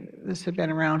mean, this had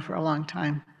been around for a long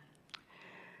time.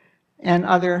 And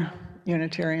other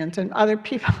Unitarians and other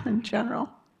people in general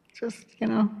just,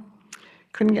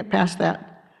 couldn't get past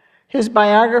that. His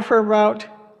biographer wrote,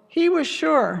 "He was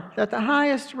sure that the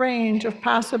highest range of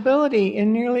possibility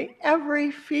in nearly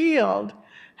every field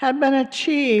had been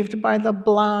achieved by the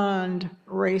blonde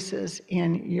races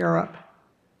in Europe.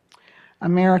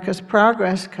 America's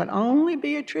progress could only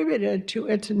be attributed to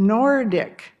its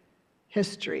Nordic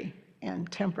history and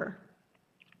temper."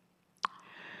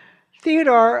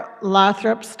 Theodore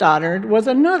Lothrop Stoddard was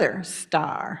another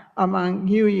star among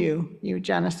UU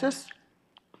eugenicists.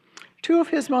 Two of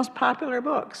his most popular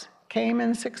books came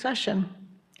in succession.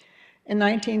 In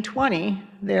 1920,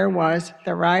 there was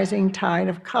The Rising Tide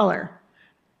of Color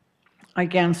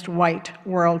Against White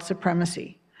World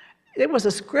Supremacy. It was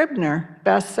a Scribner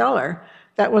bestseller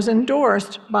that was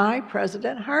endorsed by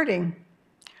President Harding.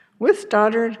 With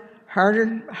Stoddard,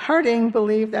 Harding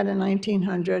believed that in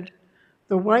 1900,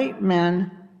 the white men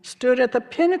stood at the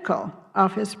pinnacle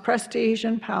of his prestige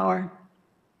and power.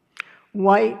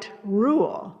 White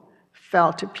rule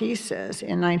fell to pieces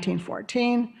in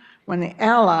 1914 when the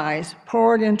Allies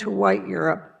poured into white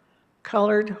Europe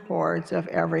colored hordes of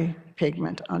every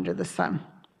pigment under the sun.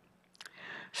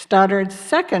 Stoddard's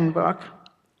second book,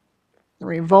 The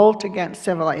Revolt Against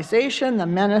Civilization, The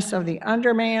Menace of the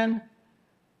Underman,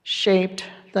 shaped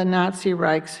the Nazi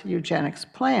Reich's eugenics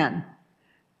plan,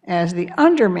 as the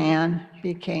underman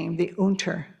became the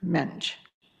Untermensch,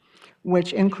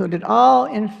 which included all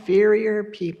inferior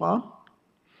people,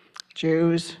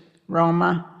 Jews,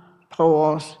 Roma,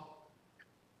 Poles,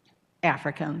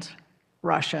 Africans,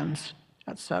 Russians,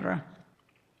 etc.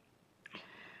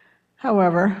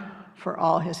 However, for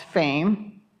all his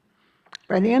fame,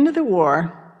 by the end of the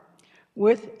war,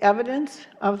 with evidence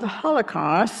of the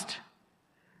Holocaust,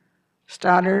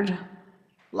 Stoddard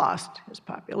lost his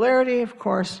popularity, of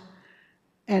course,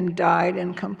 and died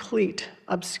in complete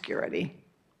obscurity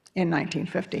in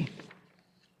 1950.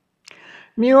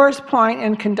 Muir's point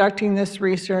in conducting this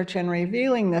research and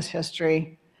revealing this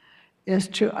history is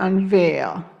to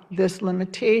unveil this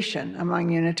limitation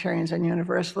among Unitarians and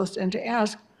Universalists and to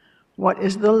ask, what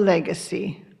is the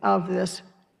legacy of this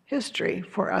history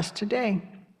for us today?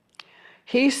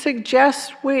 He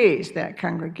suggests ways that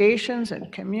congregations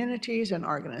and communities and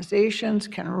organizations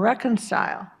can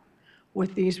reconcile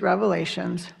with these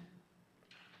revelations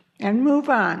and move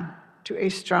on to a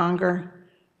stronger,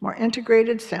 more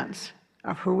integrated sense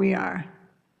of who we are.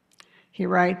 He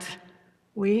writes,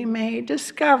 we may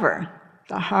discover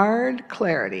the hard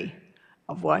clarity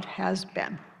of what has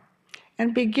been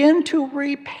and begin to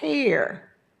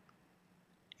repair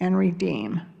and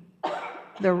redeem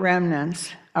the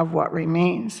remnants of what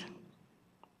remains.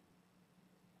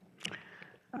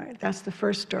 All right, that's the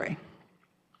first story.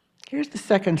 Here's the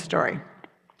second story.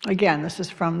 Again, this is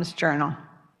from this journal.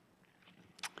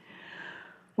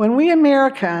 When we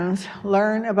Americans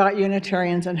learn about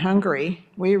Unitarians in Hungary,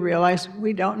 we realize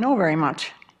we don't know very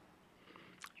much.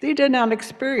 They did not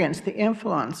experience the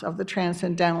influence of the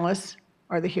transcendentalists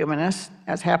or the humanists,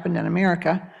 as happened in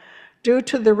America, due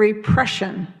to the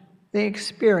repression they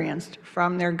experienced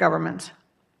from their governments.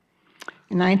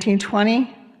 In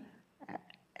 1920,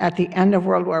 at the end of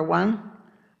World War I,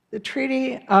 the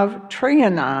Treaty of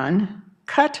Trianon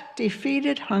cut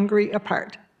defeated Hungary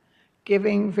apart,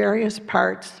 giving various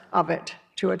parts of it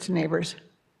to its neighbors.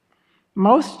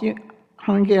 Most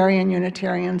Hungarian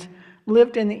Unitarians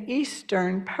lived in the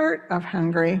eastern part of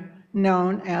Hungary,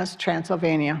 known as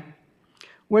Transylvania,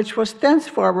 which was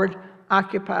thenceforward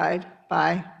occupied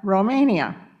by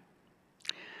Romania.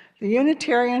 The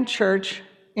Unitarian Church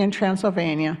in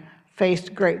Transylvania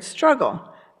faced great struggle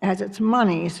as its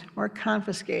monies were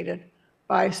confiscated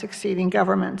by succeeding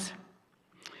governments.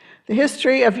 The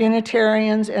history of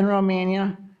Unitarians in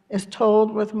Romania is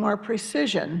told with more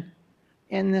precision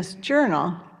in this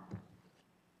journal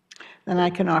than I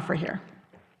can offer here.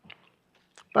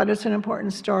 But it's an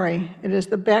important story. It is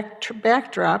the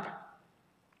backdrop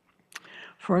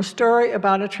for a story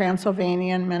about a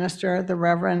Transylvanian minister, the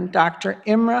Reverend Dr.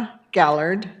 Imre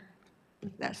Gellard,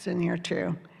 that's in here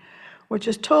too, which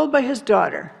is told by his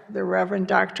daughter, the Reverend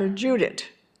Dr. Judith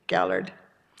Gellard.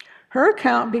 Her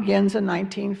account begins in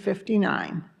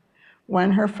 1959,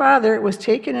 when her father was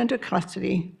taken into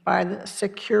custody by the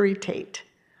Securitate,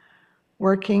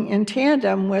 working in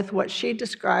tandem with what she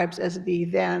describes as the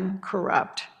then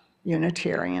corrupt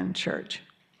Unitarian Church.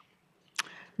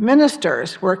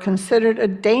 Ministers were considered a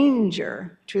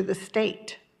danger to the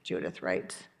state, Judith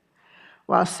writes.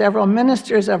 While several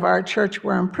ministers of our church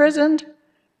were imprisoned,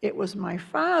 it was my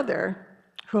father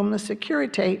whom the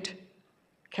Securitate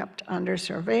kept under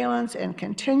surveillance and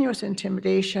continuous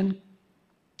intimidation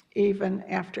even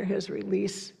after his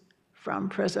release from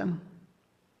prison.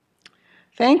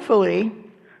 Thankfully,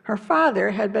 her father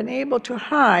had been able to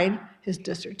hide his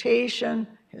dissertation,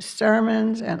 his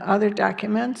sermons, and other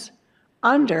documents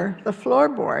under the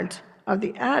floorboards of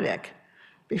the attic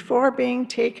before being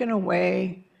taken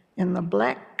away in the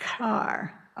black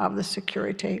car of the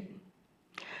Securitate.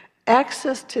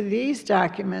 Access to these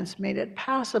documents made it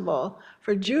possible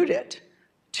for Judith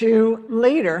to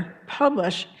later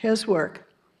publish his work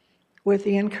with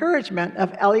the encouragement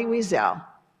of Elie Wiesel,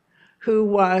 who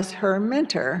was her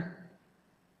mentor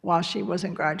while she was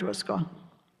in graduate school.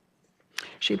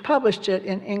 She published it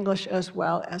in English as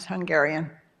well as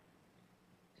Hungarian.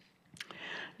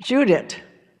 Judith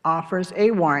offers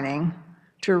a warning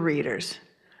to readers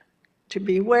to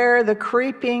beware the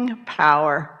creeping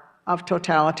power of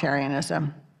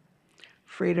totalitarianism.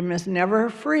 Freedom is never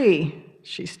free,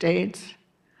 she states.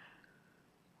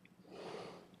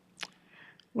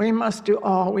 We must do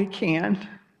all we can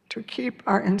to keep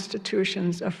our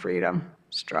institutions of freedom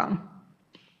strong.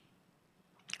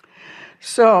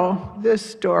 So, this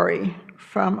story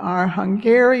from our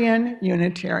Hungarian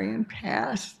Unitarian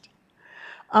past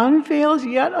unveils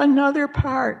yet another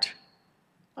part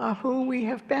of who we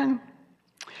have been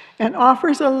and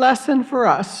offers a lesson for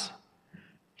us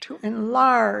to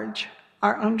enlarge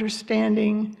our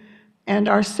understanding and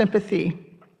our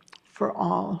sympathy for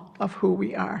all of who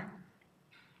we are.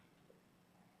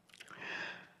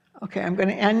 Okay, I'm going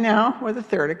to end now with a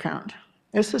third account.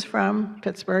 This is from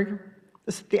Pittsburgh.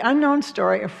 This is the unknown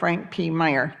story of Frank P.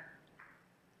 Meyer.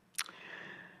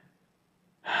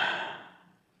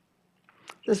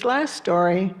 This last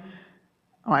story,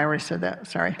 oh, I already said that,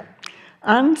 sorry.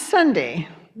 On Sunday,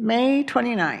 May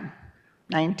 29,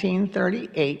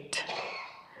 1938,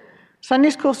 Sunday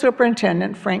school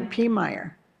superintendent Frank P.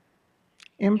 Meyer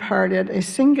imparted a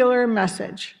singular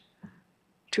message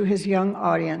to his young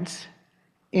audience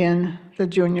in the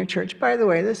junior church. By the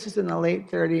way, this is in the late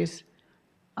 30s.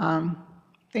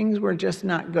 Things were just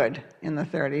not good in the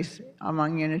 30s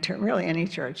among Unitarian, really any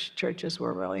church. Churches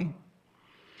were really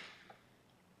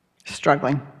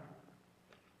struggling.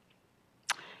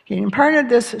 He imparted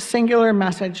this singular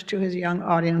message to his young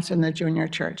audience in the junior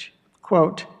church.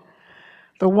 Quote,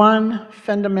 "The one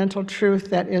fundamental truth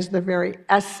that is the very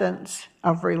essence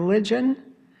of religion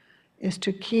is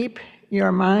to keep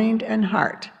your mind and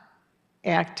heart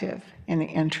active in the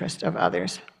interest of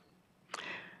others."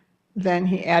 Then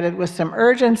he added with some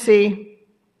urgency,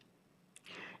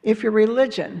 "If your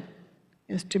religion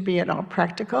is to be at all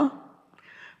practical,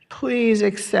 please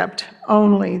accept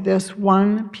only this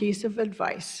one piece of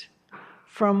advice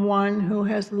from one who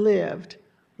has lived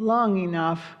long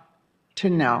enough to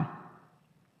know."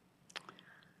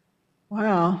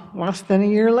 Well, less than a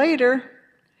year later,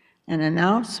 an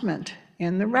announcement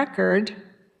in the record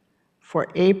for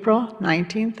April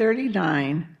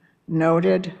 1939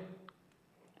 noted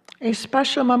a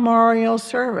special memorial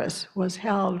service was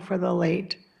held for the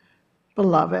late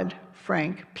beloved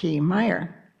Frank P.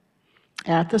 Meyer.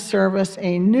 At the service,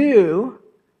 a new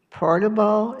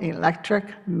portable electric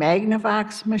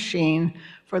Magnavox machine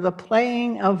for the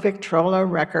playing of Victrola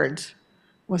records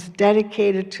was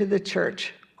dedicated to the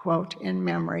church, quote, in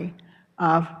memory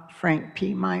of Frank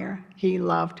P. Meyer. He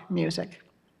loved music.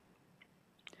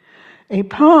 A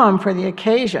poem for the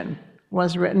occasion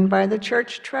was written by the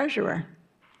church treasurer.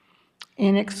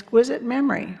 In exquisite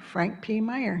memory, Frank P.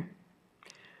 Meyer.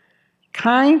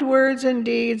 Kind words and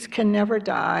deeds can never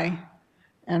die,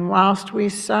 and whilst we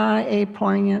sigh a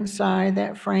poignant sigh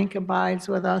that Frank abides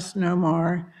with us no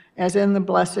more, as in the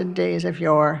blessed days of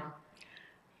yore,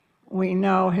 we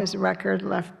know his record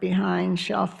left behind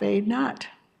shall fade not,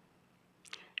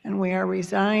 and we are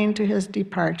resigned to his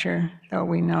departure, though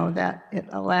we know that it,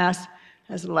 alas,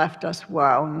 has left us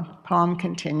woe. And the poem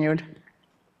continued.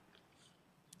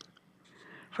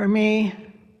 For me,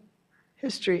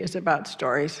 history is about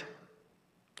stories.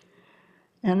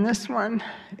 And this one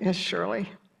is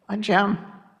surely a gem.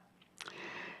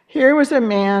 Here was a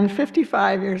man,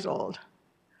 55 years old,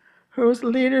 whose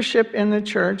leadership in the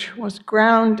church was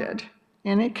grounded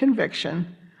in a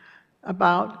conviction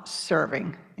about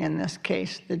serving, in this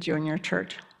case, the junior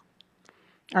church,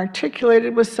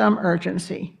 articulated with some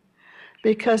urgency,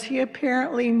 because he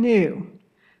apparently knew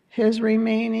his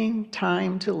remaining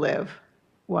time to live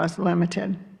was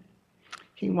limited.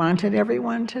 He wanted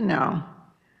everyone to know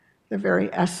the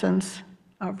very essence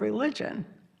of religion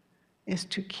is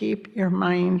to keep your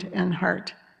mind and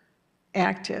heart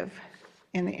active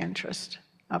in the interest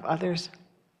of others.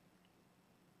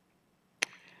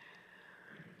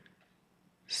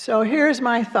 So here's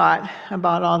my thought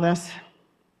about all this.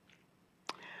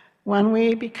 When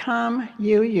we become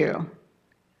you,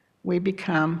 we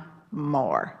become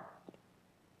more.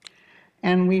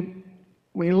 And we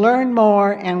learn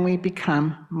more and we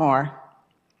become more.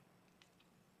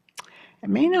 It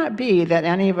may not be that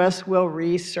any of us will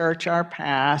research our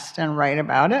past and write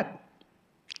about it,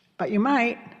 but you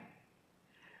might.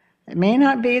 It may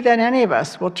not be that any of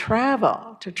us will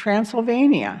travel to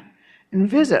Transylvania and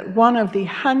visit one of the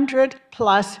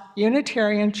 100+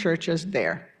 Unitarian churches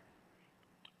there,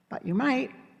 but you might.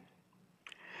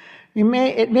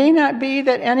 It may not be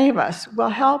that any of us will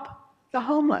help the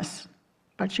homeless,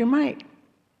 but you might.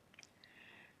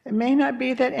 It may not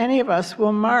be that any of us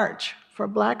will march for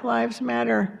Black Lives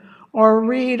Matter or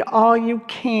read all you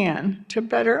can to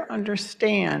better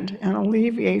understand and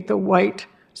alleviate the white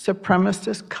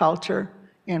supremacist culture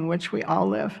in which we all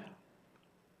live.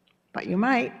 But you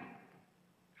might.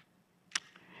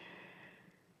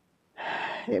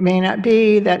 It may not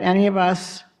be that any of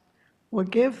us will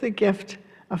give the gift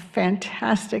of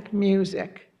fantastic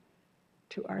music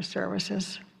to our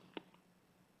services,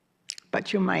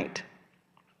 but you might.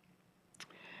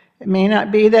 It may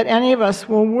not be that any of us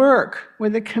will work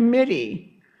with a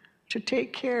committee to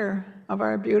take care of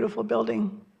our beautiful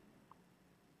building,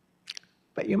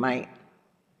 but you might.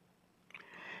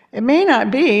 It may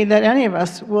not be that any of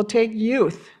us will take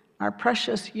youth, our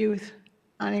precious youth,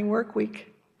 on a work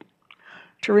week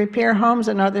to repair homes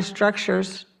and other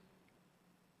structures,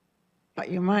 but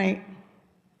you might.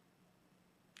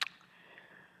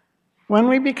 When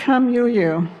we become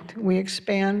you, we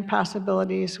expand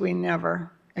possibilities we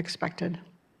never expected.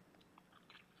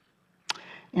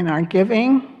 In our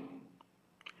giving,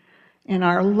 in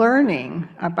our learning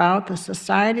about the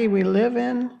society we live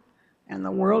in and the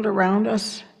world around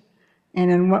us, and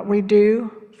in what we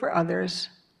do for others,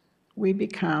 we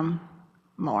become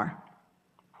more.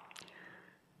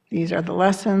 These are the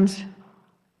lessons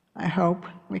I hope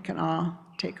we can all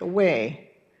take away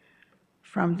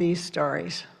from these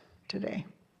stories today.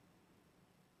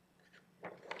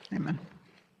 Amen.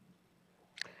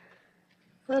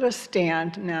 Let us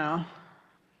stand now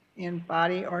in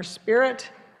body or spirit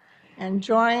and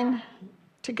join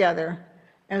together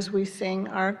as we sing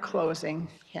our closing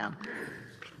hymn.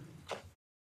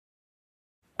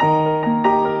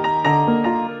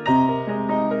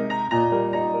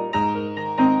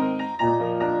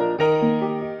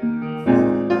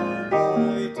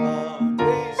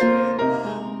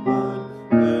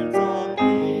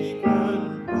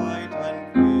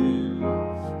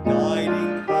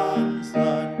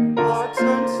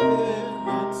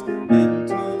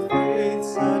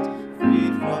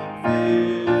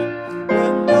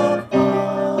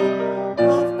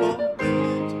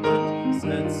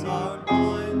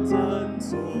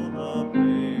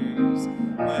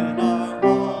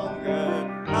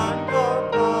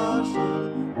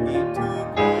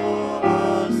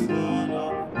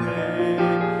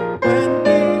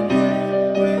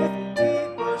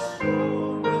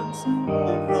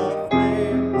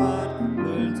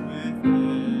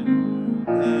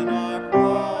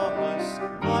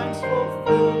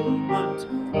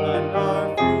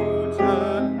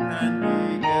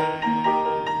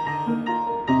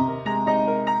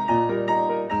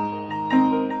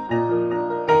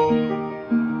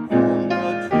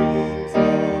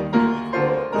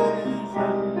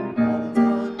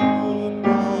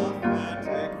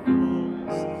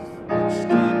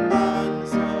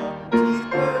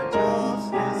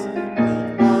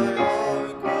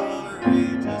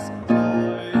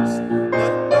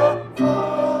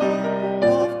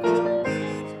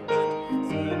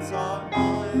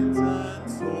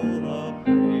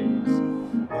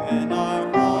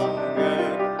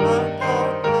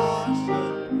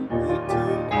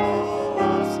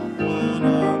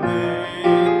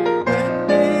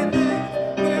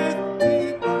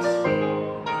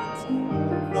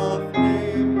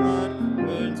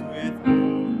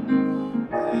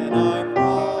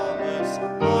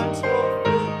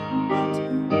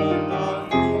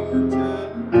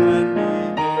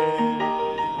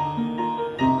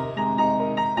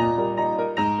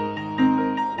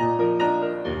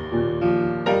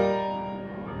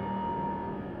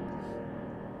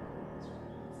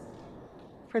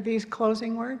 For these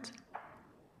closing words.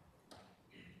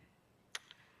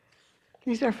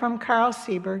 These are from Carl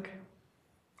Sieberg.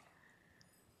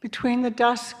 Between the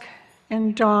dusk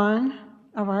and dawn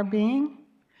of our being,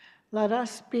 let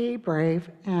us be brave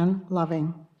and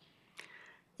loving.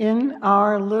 In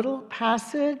our little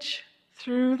passage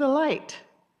through the light,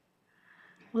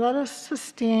 let us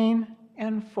sustain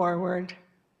and forward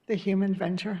the human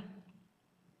venture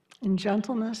in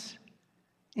gentleness,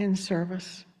 in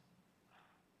service,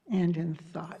 and in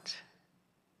thought.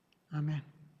 Amen.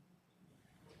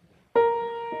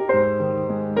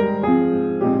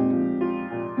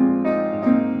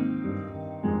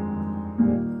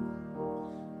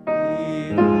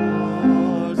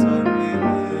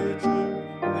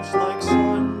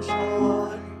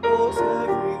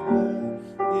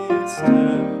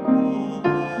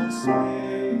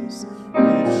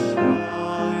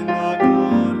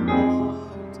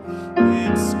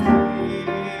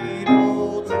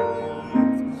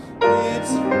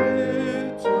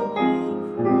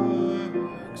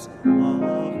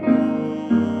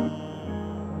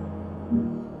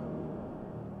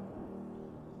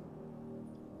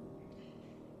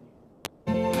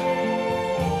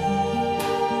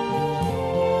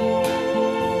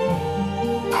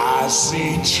 I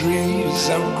see trees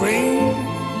of green,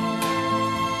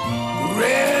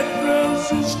 red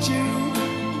roses too.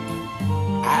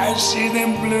 I see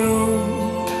them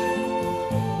bloom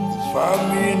for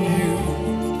me and you.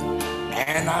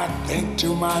 And I think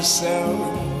to myself,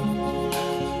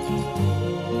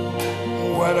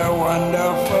 what a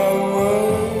wonderful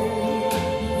world.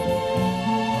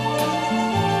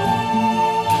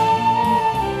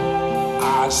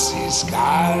 I see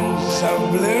skies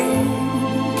of blue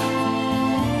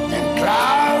and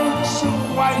clouds of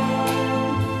white,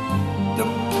 the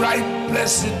bright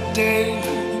blessed day,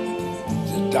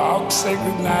 the dark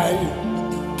sacred night.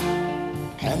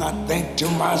 And I think to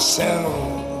myself,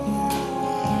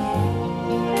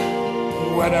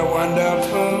 what a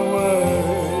wonderful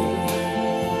world.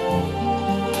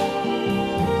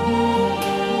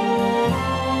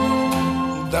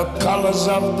 The colors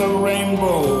of the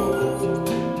rainbow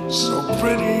so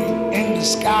pretty in the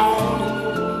sky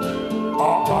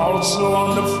are also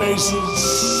on the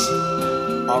faces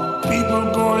of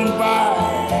people going by.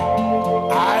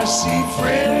 I see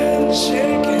friends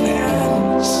shaking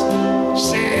hands,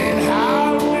 saying,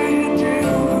 how do you do?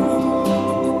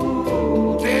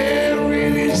 They're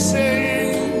really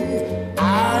saying,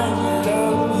 I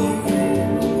love you.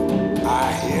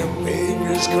 I hear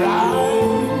babies cry,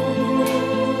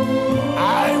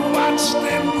 I watch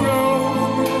them grow.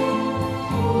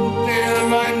 They'll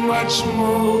learn much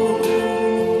more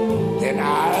than I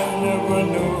never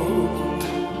knew.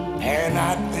 And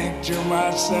I think to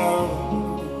myself,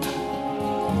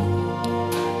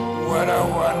 what a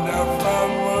wonderful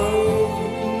world.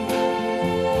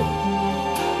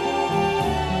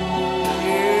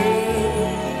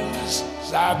 Yes,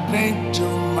 I think to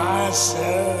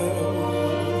myself,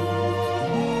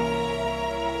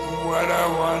 what a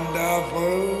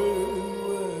wonderful